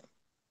Forever.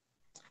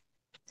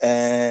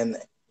 And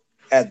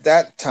at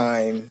that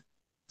time,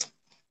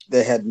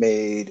 they had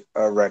made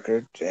a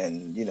record,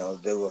 and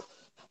they were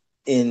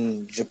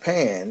in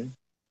Japan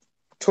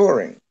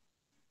touring.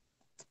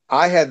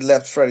 I had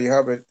left Freddie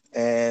Hubbard,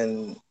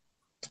 and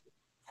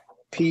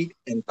Pete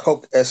and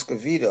Coke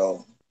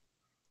Escovedo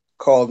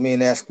called me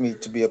and asked me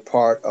to be a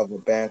part of a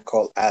band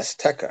called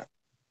Azteca,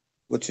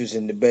 which was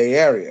in the Bay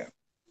Area.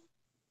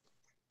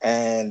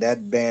 And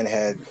that band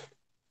had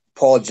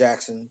Paul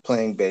Jackson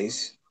playing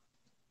bass,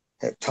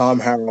 had Tom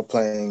Harrell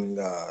playing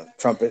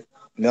trumpet,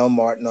 Mel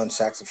Martin on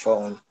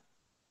saxophone,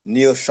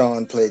 Neil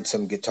Sean played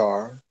some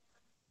guitar,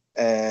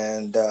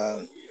 and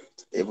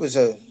it was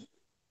a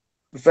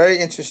very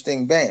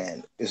interesting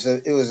band.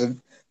 It was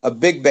a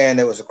big band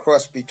that was a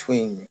cross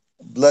between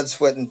Blood,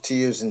 Sweat, and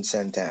Tears and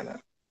Santana.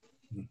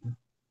 Mhm.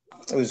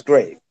 It was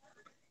great.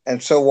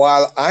 And so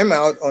while I'm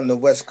out on the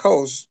West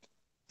Coast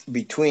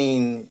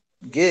between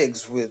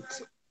gigs with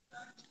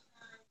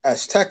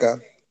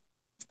Azteca,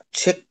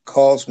 Chick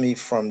calls me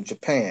from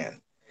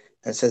Japan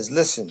and says,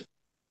 "Listen,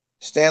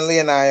 Stanley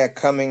and I are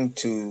coming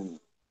to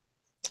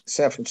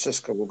San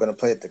Francisco. We're going to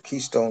play at the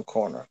Keystone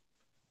Corner.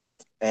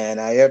 And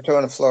Airto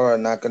and Flora are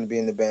not going to be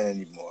in the band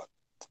anymore.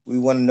 We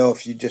want to know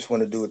if you just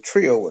want to do a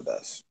trio with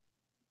us."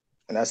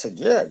 And I said,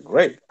 "Yeah,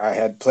 great." I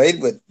had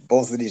played with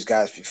both of these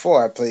guys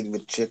before. I played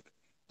with Chick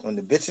on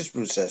the Bitches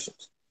Brew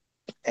sessions,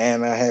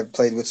 and I had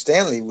played with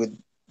Stanley with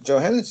Joe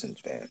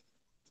Henderson's band.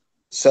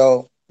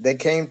 So they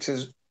came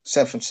to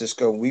San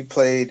Francisco. We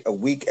played a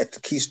week at the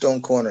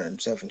Keystone Corner in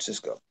San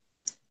Francisco,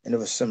 and it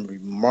was some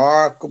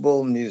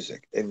remarkable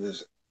music. It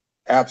was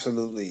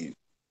absolutely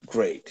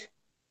great.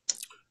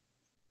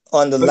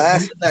 On the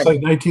last It's night,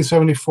 like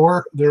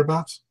 1974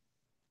 thereabouts.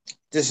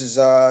 this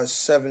is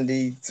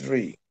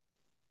 73.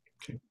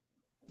 Okay.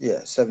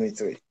 Yeah,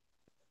 73.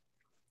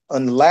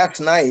 On the last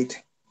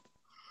night,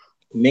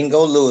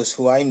 Mingo Lewis,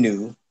 who I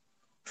knew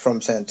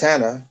from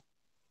Santana,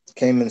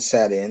 came and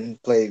sat in,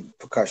 played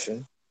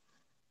percussion,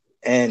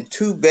 and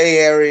two Bay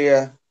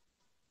Area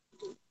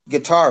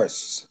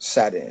guitarists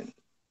sat in,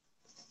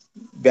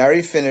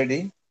 Barry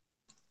Finnerty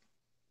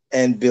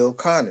and Bill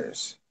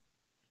Connors.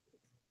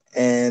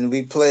 And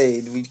we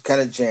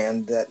kind of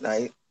jammed that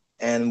night.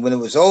 And when it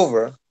was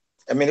over,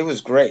 I mean, it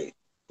was great.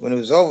 When it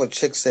was over,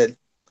 Chick said,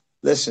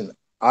 "Listen,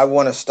 I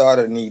want to start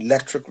an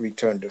electric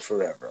Return to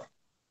Forever.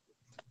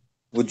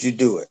 Would you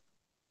do it?"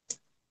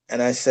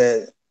 And I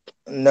said,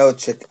 "No,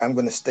 Chick, I'm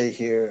going to stay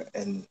here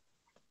and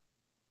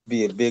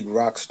be a big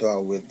rock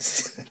star with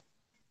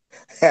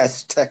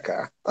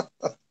Azteca."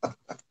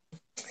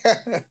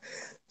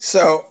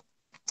 So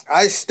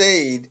I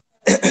stayed,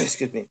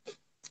 excuse me,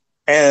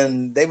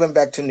 and they went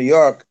back to New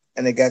York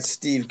and they got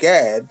Steve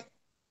Gadd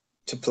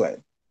to play.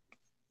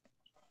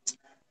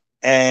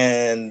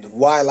 And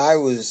while I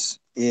was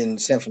in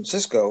San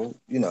Francisco,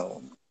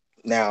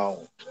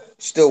 now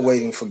still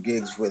waiting for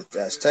gigs with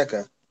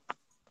Azteca,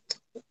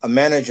 a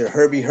manager,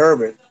 Herbie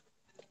Herbert,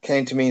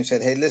 came to me and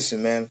said, "Hey,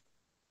 listen, man,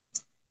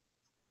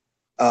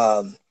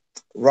 um,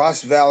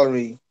 Ross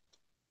Valerie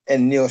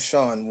and Neil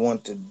Sean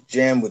want to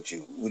jam with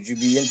you. Would you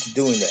be into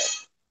doing that?"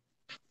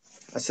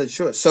 I said,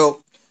 "Sure."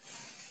 So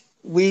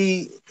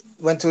we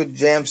went to a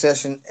jam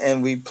session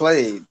and we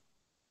played,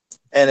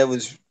 and it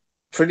was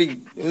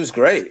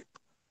great.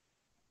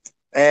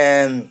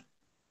 And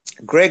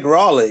Greg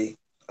Raleigh,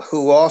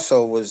 who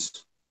also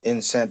was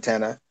in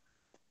Santana,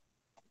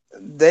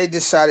 they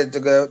decided they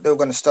were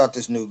going to start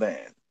this new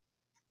band.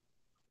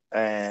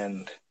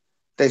 And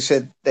they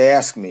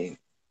asked me,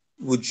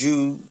 "Would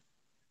you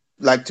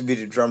like to be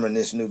the drummer in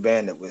this new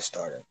band that we're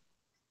starting?"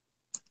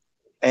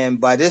 And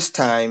by this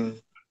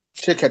time,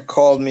 Chick had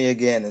called me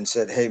again and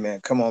said, "Hey,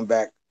 man, come on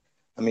back.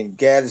 I mean,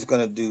 Gad is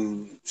going to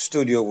do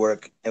studio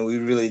work, and we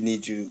really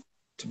need you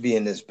to be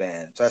in this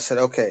band." So I said,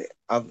 "Okay,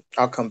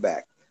 I'll come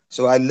back."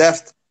 So I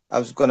left. I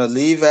was going to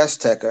leave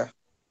Azteca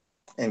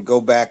and go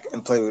back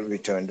and play with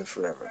Return to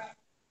Forever.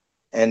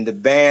 And the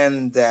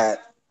band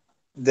that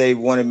they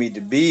wanted me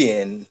to be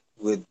in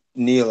with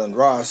Neil and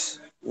Ross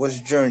was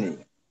Journey.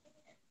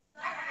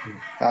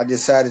 I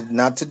decided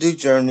not to do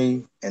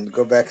Journey and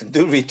go back and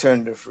do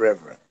Return to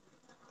Forever.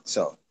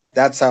 So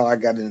that's how I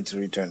got into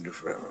Return to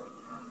Forever.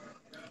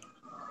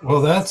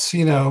 Well, that's,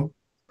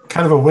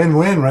 kind of a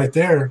win-win right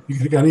there. You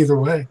could have gone either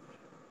way.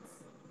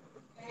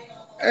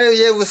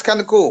 Yeah, it was kind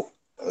of cool.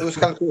 It was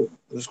kind of cool.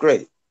 It was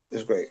great. It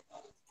was great.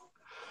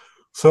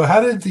 So how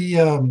did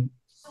the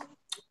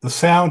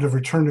sound of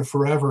Return to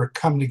Forever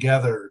come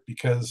together?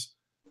 Because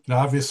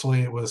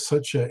obviously it was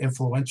such an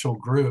influential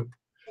group,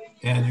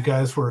 and you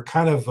guys were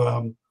kind of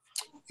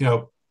you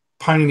know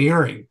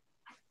pioneering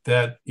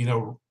that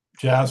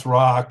jazz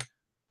rock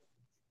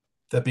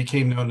that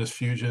became known as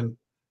fusion.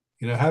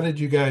 How did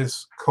you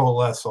guys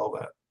coalesce all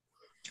that?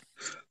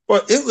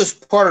 Well, it was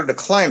part of the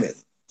climate.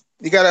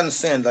 you got to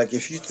understand, like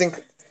if you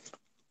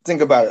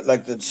think about it,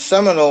 like the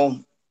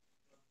seminal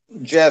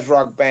jazz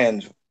rock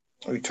bands,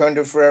 Return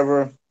to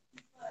Forever,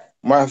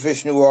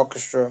 Mahavishnu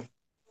Orchestra,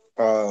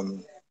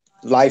 um,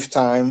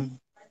 Lifetime,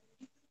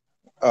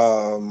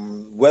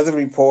 Weather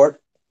Report,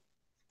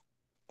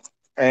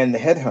 and the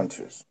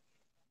Headhunters.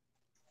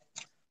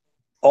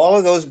 All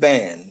of those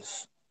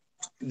bands,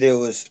 there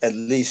was at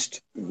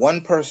least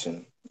one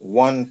person,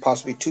 one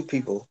possibly two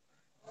people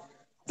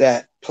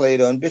that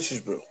played on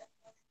Bitches Brew.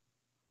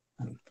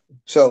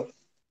 So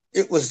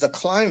it was the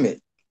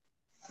climate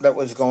that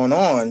was going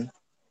on.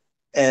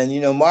 And,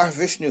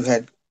 Mahavishnu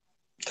had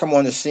come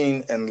on the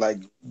scene and like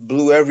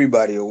blew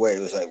everybody away.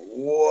 It was like,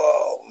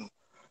 whoa.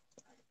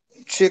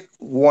 Chick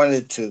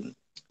wanted to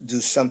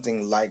do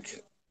something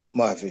like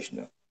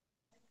Mahavishnu.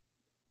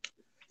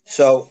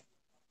 So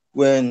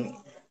when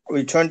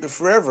Return to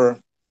Forever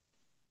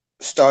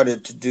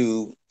started to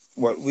do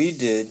what we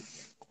did,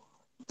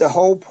 the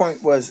whole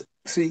point was,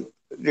 see,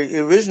 the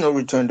original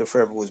Return to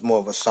Forever was more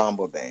of a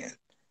samba band.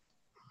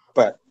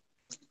 But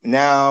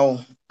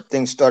now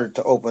things started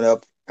to open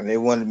up and they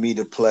wanted me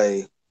to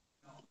play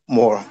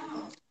more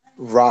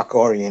rock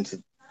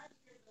oriented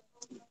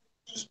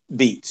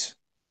beats.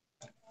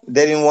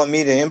 They didn't want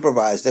me to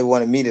improvise. They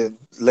wanted me to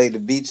lay the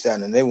beats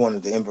down and they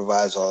wanted to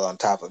improvise all on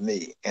top of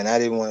me. And I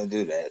didn't want to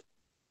do that.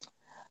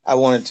 I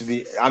wanted to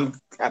be, I'm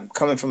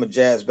coming from a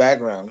jazz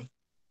background.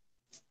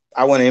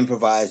 I want to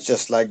improvise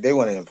just like they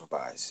want to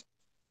improvise.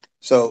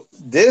 So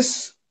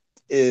this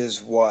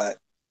is what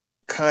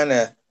kind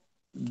of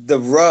the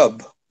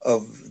rub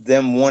of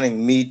them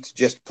wanting me to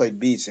just play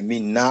beats and me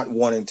not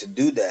wanting to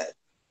do that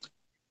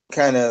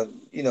kind of,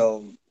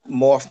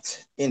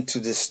 morphed into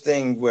this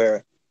thing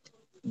where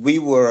we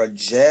were a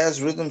jazz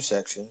rhythm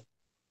section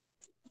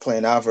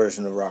playing our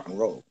version of rock and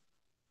roll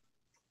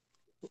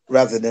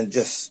rather than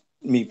just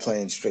me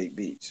playing straight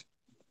beats.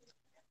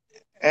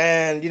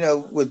 And,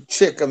 with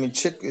Chick, I mean,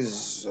 Chick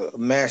is a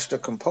master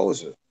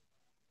composer.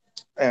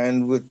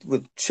 And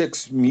with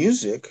Chick's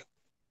music,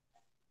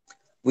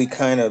 we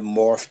kind of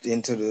morphed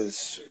into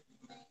this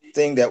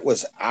thing that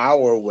was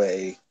our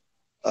way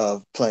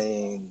of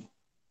playing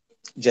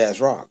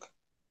jazz rock.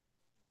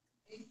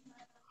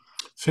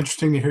 It's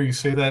interesting to hear you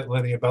say that,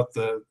 Lenny, about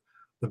the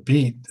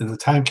beat and the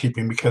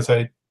timekeeping, because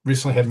I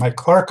recently had Mike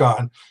Clark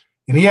on,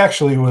 and he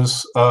actually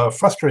was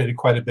frustrated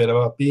quite a bit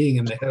about being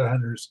in the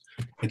Headhunters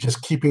and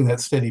just keeping that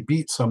steady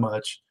beat so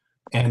much.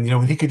 And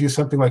when he could do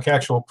something like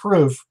Actual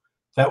Proof,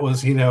 that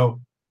was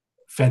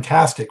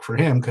fantastic for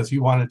him because he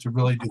wanted to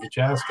really do the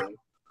jazz thing.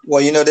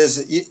 Well,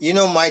 there's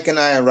Mike and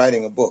I are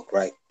writing a book,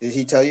 right? Did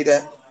he tell you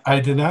that? I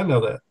did not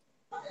know that.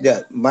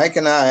 Yeah, Mike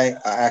and I are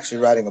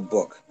actually writing a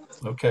book.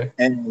 Okay.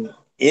 And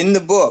in the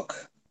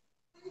book,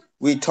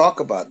 we talk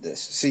about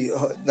this. See,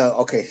 no,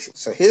 okay,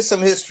 so here's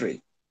some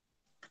history.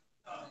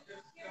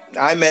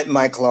 I met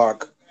Mike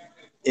Clark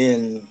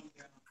in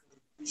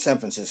San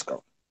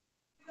Francisco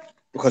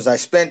because I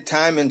spent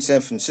time in San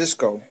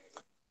Francisco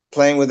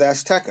playing with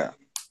Azteca.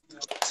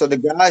 So the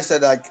guys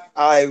that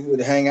I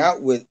would hang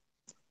out with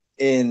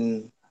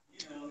in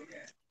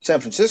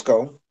San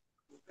Francisco,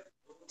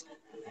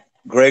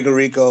 Greg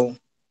Arico,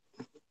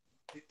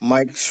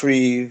 Mike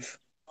Shreve,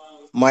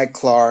 Mike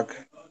Clark,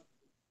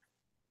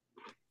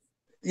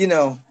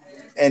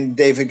 and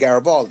David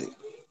Garibaldi.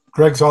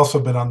 Greg's also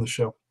been on the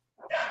show.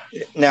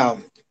 Now,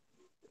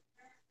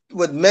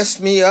 what messed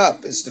me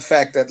up is the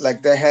fact that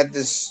like they had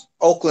this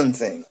Oakland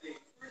thing.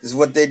 This is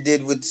what they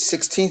did with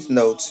 16th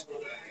notes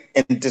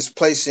and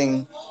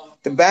displacing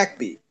the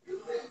backbeat.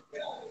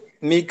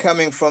 Me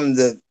coming from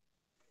the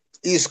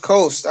East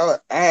Coast, I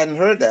hadn't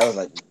heard that. I was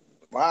like,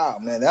 wow,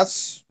 man,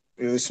 that's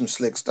really some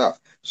slick stuff.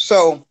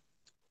 So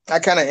I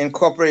kind of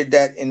incorporated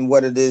that in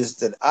what it is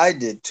that I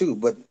did too.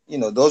 But,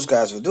 those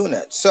guys were doing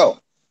that. So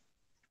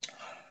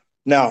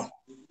now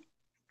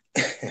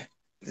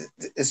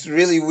it's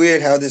really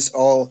weird how this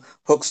all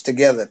hooks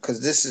together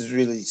because this is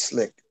really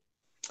slick.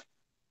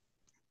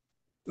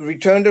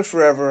 Return to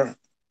Forever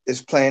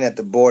is playing at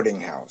the boarding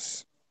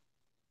house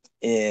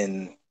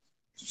in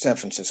San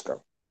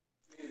Francisco.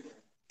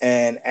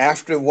 And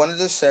after one of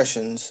the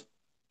sessions,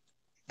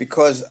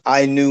 because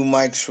I knew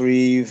Mike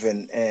Shreve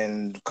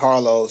and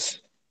Carlos,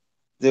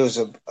 there was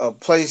a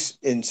place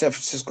in San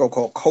Francisco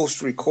called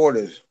Coast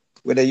Recorders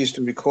where they used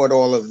to record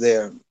all of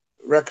their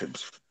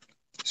records.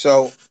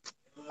 So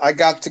I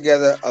got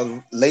together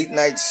a late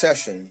night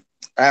session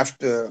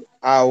after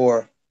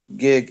our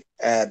gig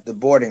at the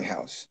boarding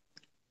house.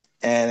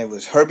 And it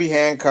was Herbie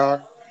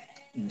Hancock,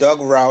 Doug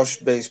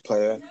Roush, bass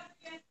player,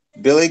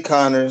 Billy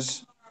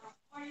Connors,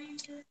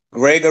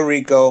 Greg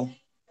Arico,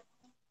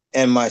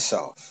 and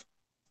myself,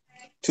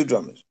 two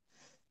drummers.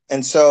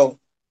 And so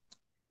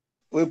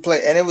we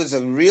played, and it was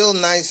a real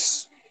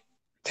nice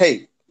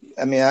tape.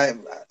 I mean,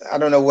 I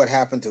don't know what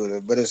happened to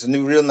it, but it's a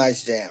real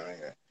nice jam.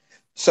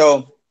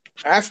 So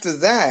after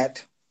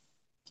that,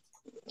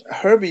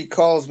 Herbie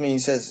calls me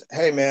and says,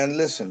 "Hey man,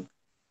 listen,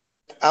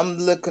 I'm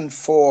looking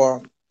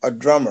for a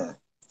drummer.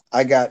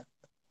 I got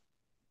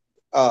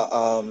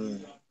uh,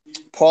 um,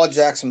 Paul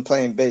Jackson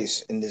playing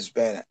bass in this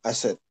band." I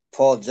said,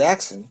 Paul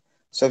Jackson.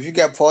 So if you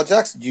got Paul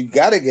Jackson, you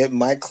got to get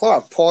Mike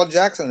Clark. Paul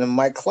Jackson and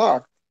Mike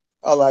Clark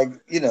are like,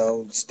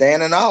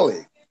 Stan and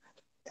Ollie.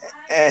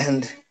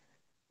 And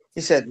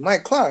he said,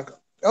 Mike Clark.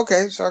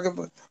 Okay,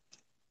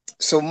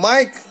 so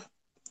Mike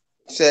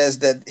says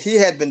that he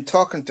had been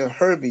talking to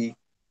Herbie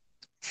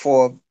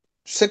for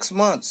 6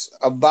 months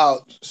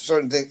about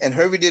certain things, and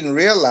Herbie didn't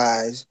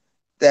realize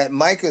that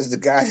Mike is the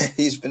guy that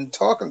he's been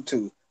talking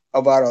to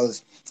about all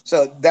this.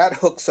 So that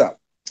hooks up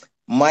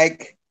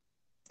Mike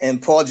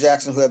and Paul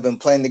Jackson, who have been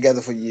playing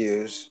together for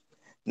years,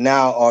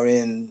 now are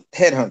in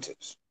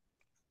Headhunters.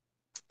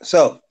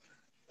 So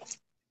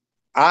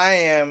I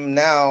am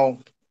now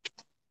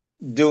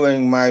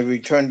doing my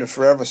Return to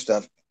Forever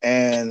stuff,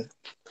 and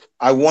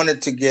I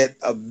wanted to get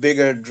a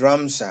bigger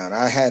drum sound.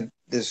 I had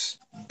this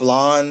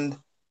blonde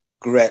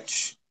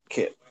Gretsch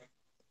kit.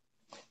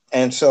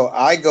 And so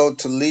I go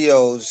to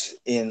Leo's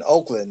in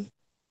Oakland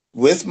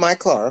with my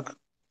Clark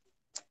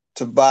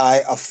to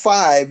buy a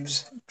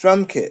Fibes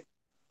drum kit.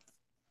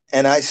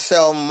 And I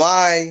sell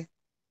my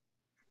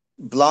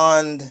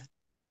blonde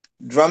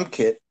drum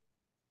kit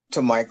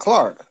to Mike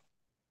Clark,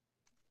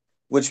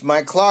 which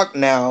Mike Clark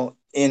now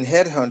in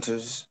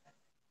Headhunters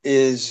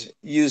is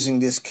using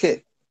this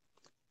kit.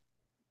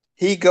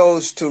 He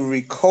goes to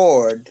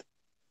record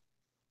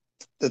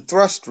the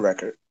Thrust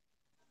record,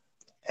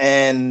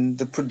 and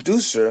the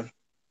producer,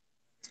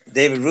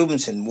 David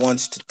Rubinson,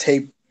 wants to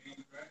tape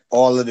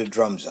all of the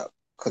drums up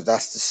because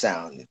that's the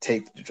sound. You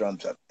tape the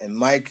drums up. And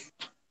Mike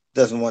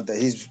doesn't want that.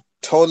 He's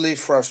totally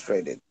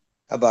frustrated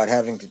about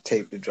having to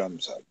tape the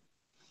drums up.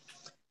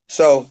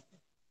 So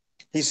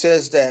he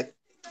says that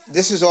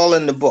this is all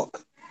in the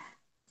book.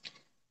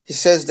 He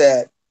says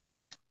that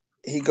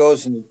he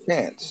goes and he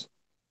chants.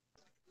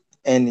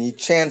 And he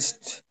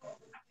chants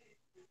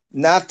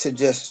not to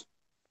just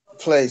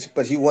play,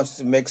 but he wants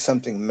to make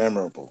something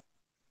memorable.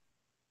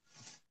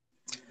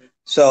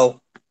 So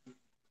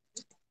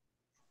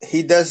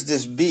he does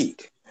this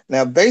beat.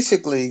 Now,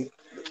 basically,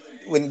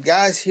 when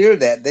guys hear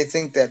that, they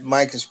think that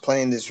Mike is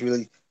playing this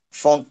really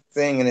funk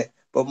thing in it.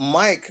 But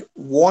Mike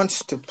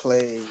wants to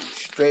play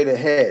straight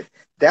ahead.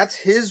 That's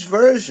his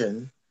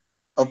version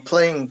of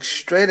playing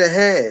straight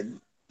ahead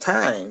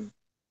time.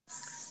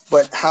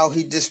 But how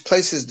he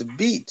displaces the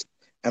beat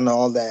and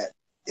all that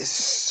is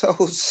so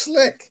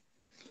slick.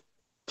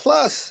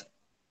 Plus,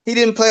 he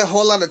didn't play a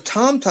whole lot of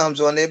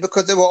tom-toms on there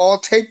because they were all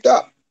taped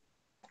up.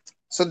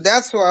 So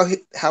that's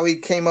how he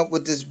came up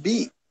with this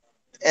beat.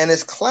 And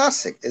it's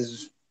classic.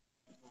 It's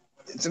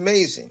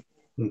amazing.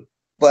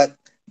 But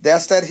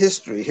that's that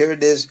history. Here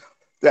it is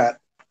that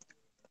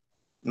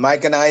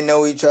Mike and I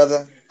know each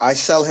other. I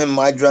sell him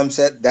my drum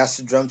set. That's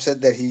the drum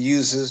set that he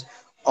uses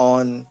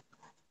on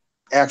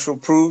Actual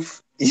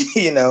Proof.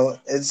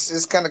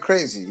 It's kind of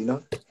crazy,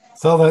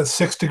 It's all that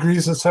 6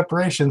 degrees of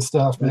separation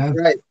stuff, man.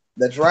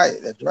 That's right.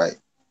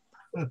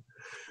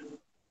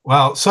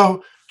 Wow.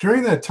 So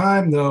during that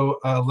time, though,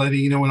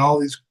 Lenny, when all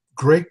these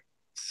great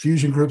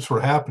fusion groups were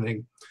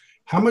happening,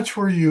 how much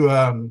were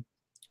you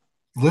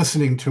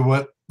listening to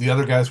what the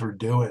other guys were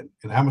doing,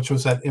 and how much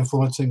was that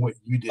influencing what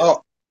you did?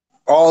 Oh,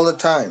 all the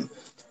time.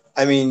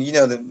 I mean,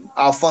 the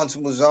Alphonse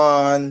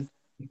Mouzon,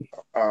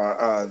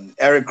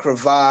 Eric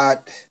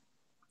Cravat,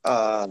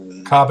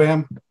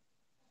 Cobham.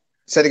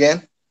 Say it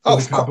again. Oh,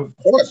 of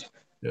course.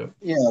 Yeah.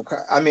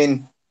 I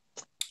mean,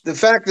 the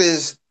fact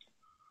is,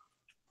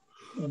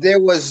 there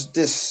was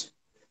this.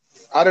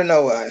 I don't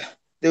know.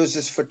 There was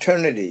this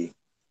fraternity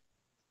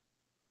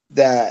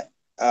that.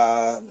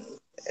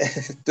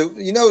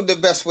 The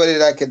best way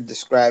that I could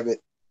describe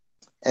it,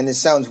 and it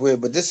sounds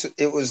weird, but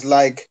it was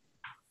like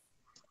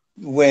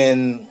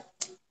when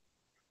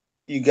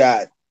you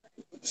got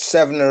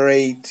 7 or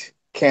 8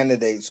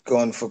 candidates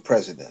going for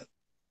president,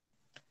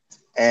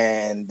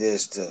 and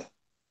there's the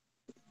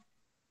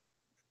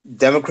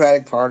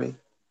Democratic Party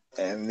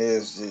and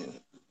there's the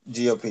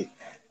GOP.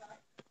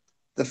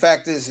 The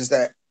fact is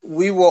that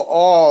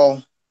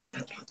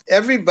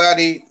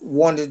everybody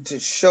wanted to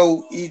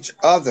show each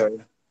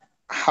other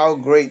how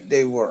great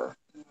they were.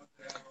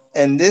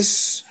 And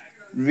this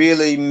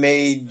really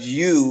made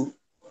you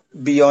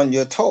be on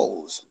your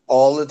toes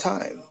all the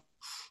time.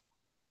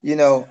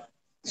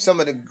 Some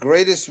of the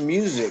greatest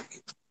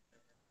music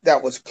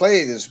that was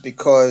played is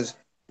because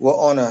we're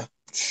on a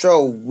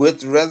show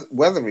with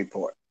Weather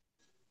Report.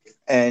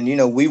 And,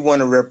 we want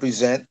to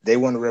represent, they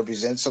want to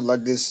represent. So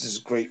like this is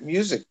great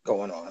music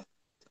going on.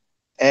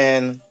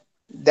 And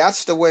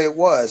that's the way it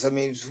was. I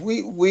mean,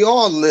 we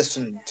all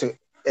listened to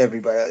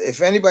everybody.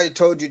 If anybody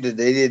told you that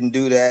they didn't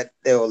do that,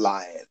 they were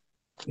lying.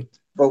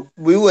 But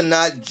we were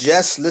not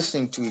just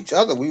listening to each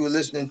other. We were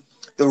listening.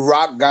 The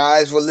rock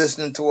guys were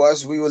listening to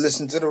us. We were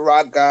listening to the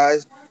rock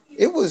guys.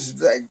 It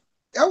was like,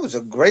 that was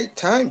a great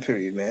time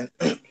period, man.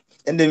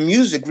 And the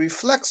music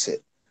reflects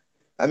it.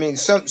 I mean,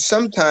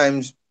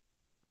 sometimes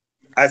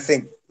I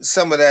think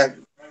some of that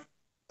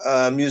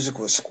music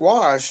was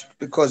squashed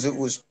because it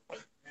was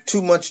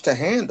too much to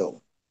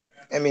handle.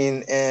 I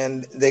mean,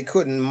 and they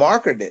couldn't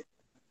market it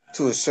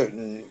to a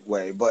certain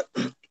way. But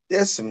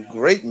there's some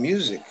great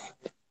music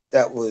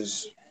that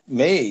was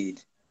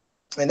made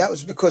And that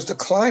was because the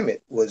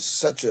climate was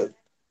such a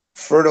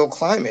fertile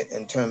climate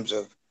in terms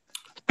of,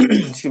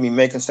 excuse me,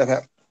 making stuff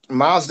happen.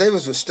 Miles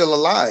Davis was still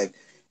alive.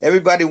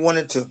 Everybody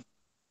wanted to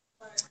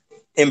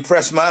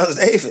impress Miles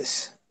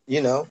Davis,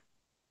 you know.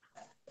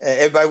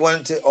 Everybody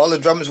wanted to, all the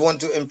drummers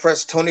wanted to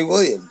impress Tony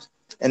Williams.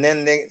 And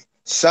then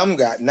some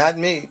got, not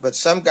me, but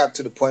some got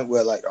to the point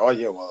where like, oh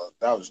yeah, well,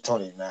 that was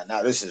Tony.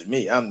 Now this is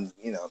me. I'm,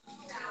 you know.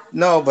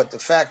 No, but the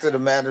fact of the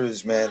matter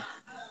is, man,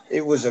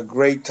 it was a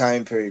great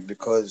time period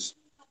because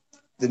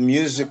the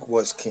music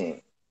was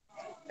king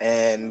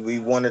and we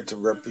wanted to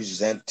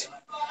represent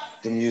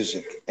the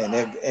music,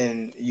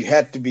 and you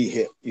had to be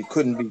hip. You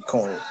couldn't be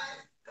corny.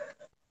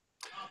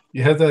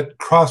 You had that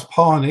cross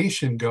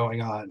pollination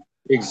going on,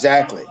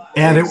 Exactly.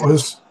 and it Exactly.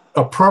 was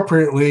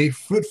appropriately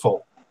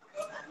fruitful.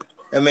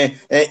 I mean,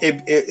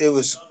 it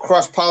was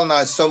cross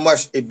pollinized so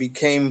much it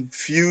became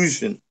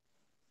fusion.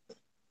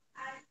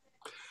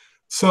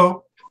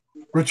 So,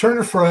 Return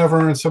to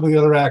Forever and some of the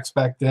other acts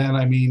back then,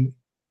 I mean,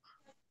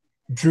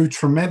 drew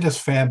tremendous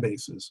fan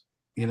bases,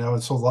 you know,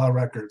 and sold a lot of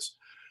records.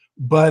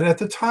 But at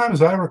the time,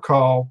 as I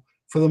recall,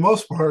 for the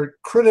most part,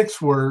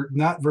 critics were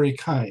not very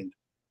kind,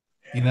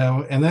 you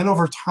know. And then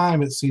over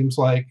time, it seems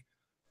like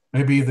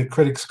maybe the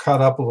critics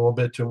caught up a little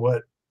bit to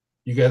what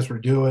you guys were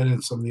doing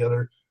and some of the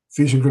other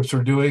fusion groups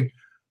were doing.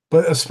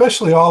 But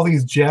especially all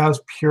these jazz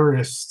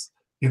purists,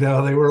 you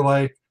know, they were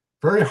like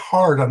very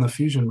hard on the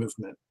fusion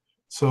movement.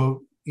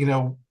 So, you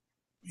know,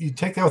 you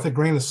take that with a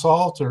grain of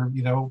salt, or,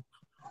 you know,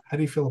 how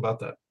do you feel about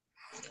that?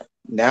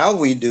 Now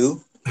we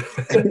do.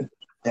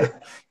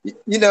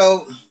 You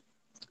know,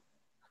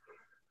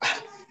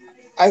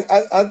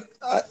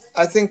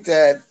 I think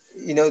that,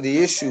 you know, the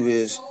issue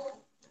is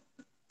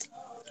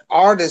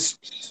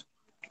artists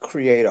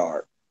create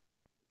art.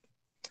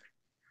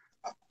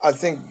 I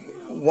think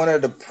one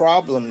of the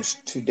problems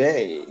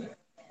today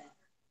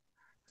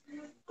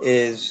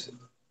is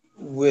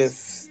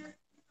with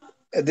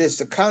this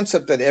the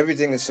concept that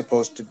everything is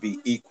supposed to be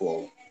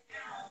equal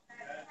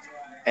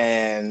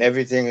and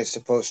everything is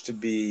supposed to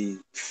be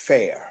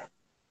fair.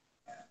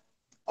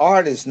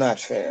 Art is not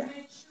fair.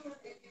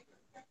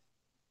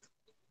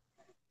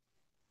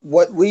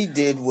 What we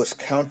did was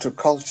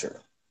counterculture,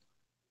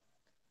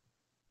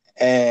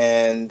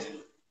 and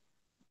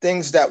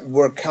things that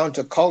were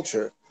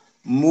counterculture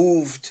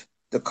moved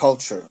the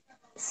culture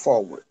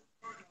forward.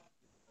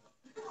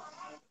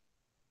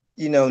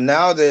 You know,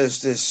 now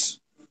there's this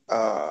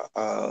uh,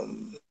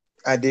 um,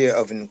 idea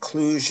of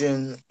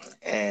inclusion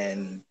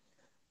and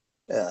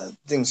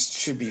things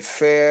should be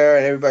fair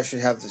and everybody should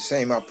have the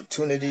same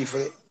opportunity for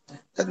it.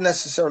 That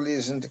necessarily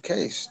isn't the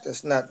case.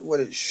 That's not what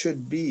it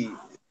should be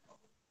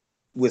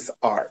with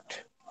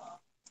art.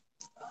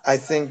 I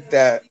think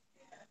that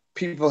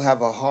people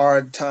have a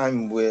hard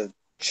time with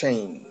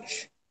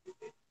change.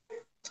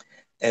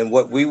 And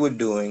what we were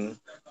doing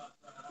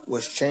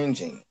was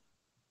changing.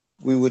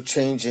 We were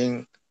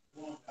changing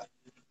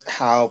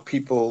how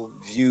people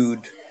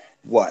viewed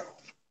what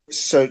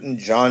certain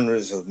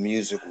genres of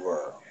music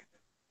were.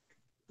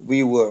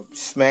 We were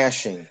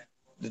smashing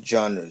the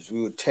genres,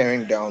 we were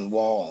tearing down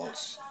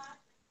walls.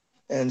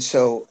 And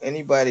so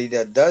anybody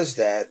that does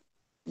that,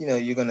 you know,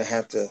 you're going to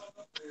have to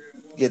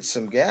get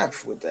some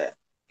gaps with that.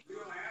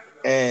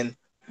 And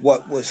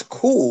what was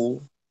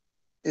cool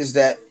is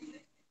that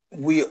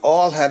we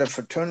all had a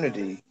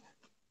fraternity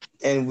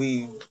and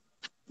we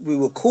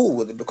were cool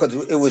with it because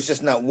it was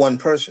just not one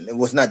person. It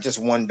was not just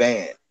one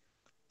band.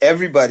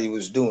 Everybody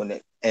was doing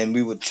it and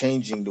we were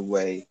changing the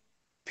way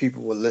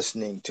people were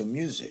listening to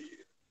music.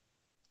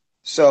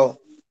 So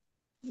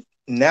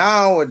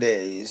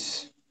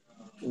nowadays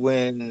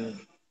when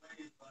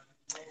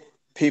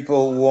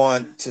people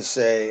want to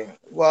say,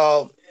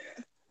 well,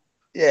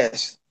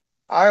 yes,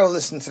 I'll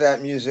listen to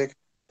that music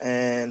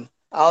and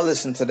I'll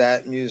listen to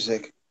that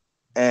music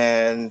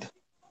and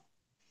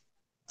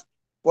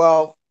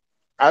well,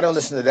 I don't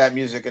listen to that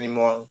music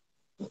anymore.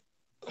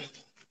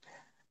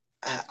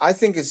 I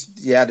think it's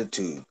the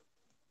attitude.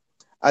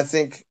 I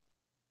think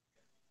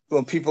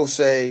when people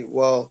say,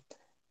 well,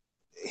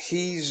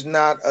 he's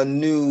not a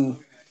new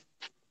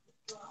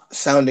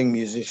sounding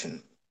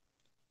musician,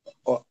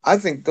 or I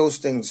think those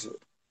things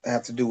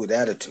have to do with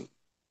attitude.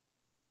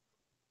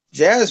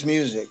 Jazz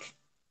music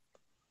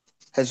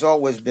has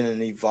always been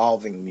an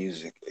evolving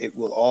music. It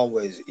will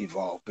always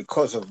evolve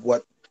because of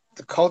what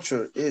the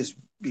culture is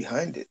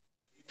behind it.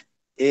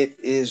 It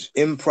is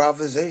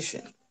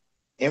improvisation.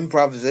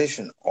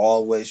 Improvisation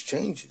always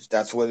changes.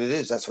 That's what it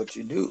is. That's what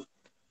you do.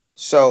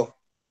 So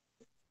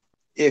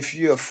if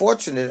you're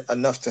fortunate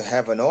enough to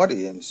have an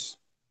audience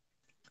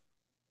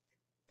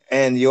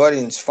and the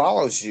audience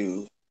follows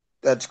you,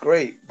 that's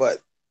great.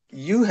 But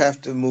you have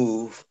to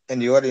move,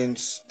 and the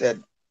audience that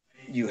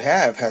you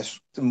have has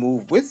to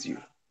move with you.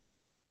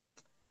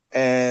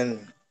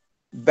 And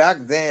back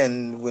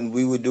then, when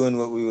we were doing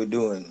what we were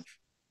doing,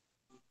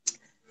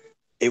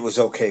 it was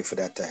okay for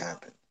that to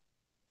happen.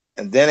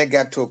 And then it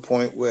got to a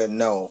point where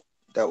no,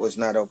 that was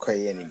not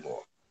okay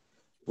anymore.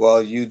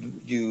 Well, you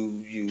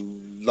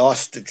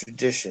lost the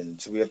tradition,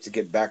 so we have to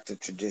get back to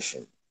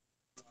tradition.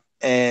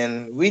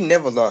 And we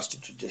never lost the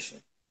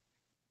tradition.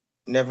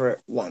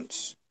 Never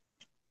once.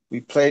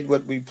 We played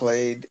what we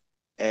played,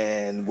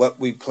 and what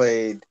we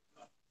played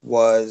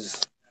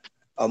was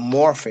a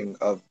morphing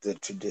of the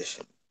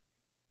tradition.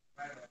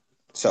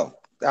 So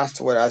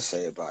that's what I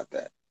say about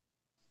that.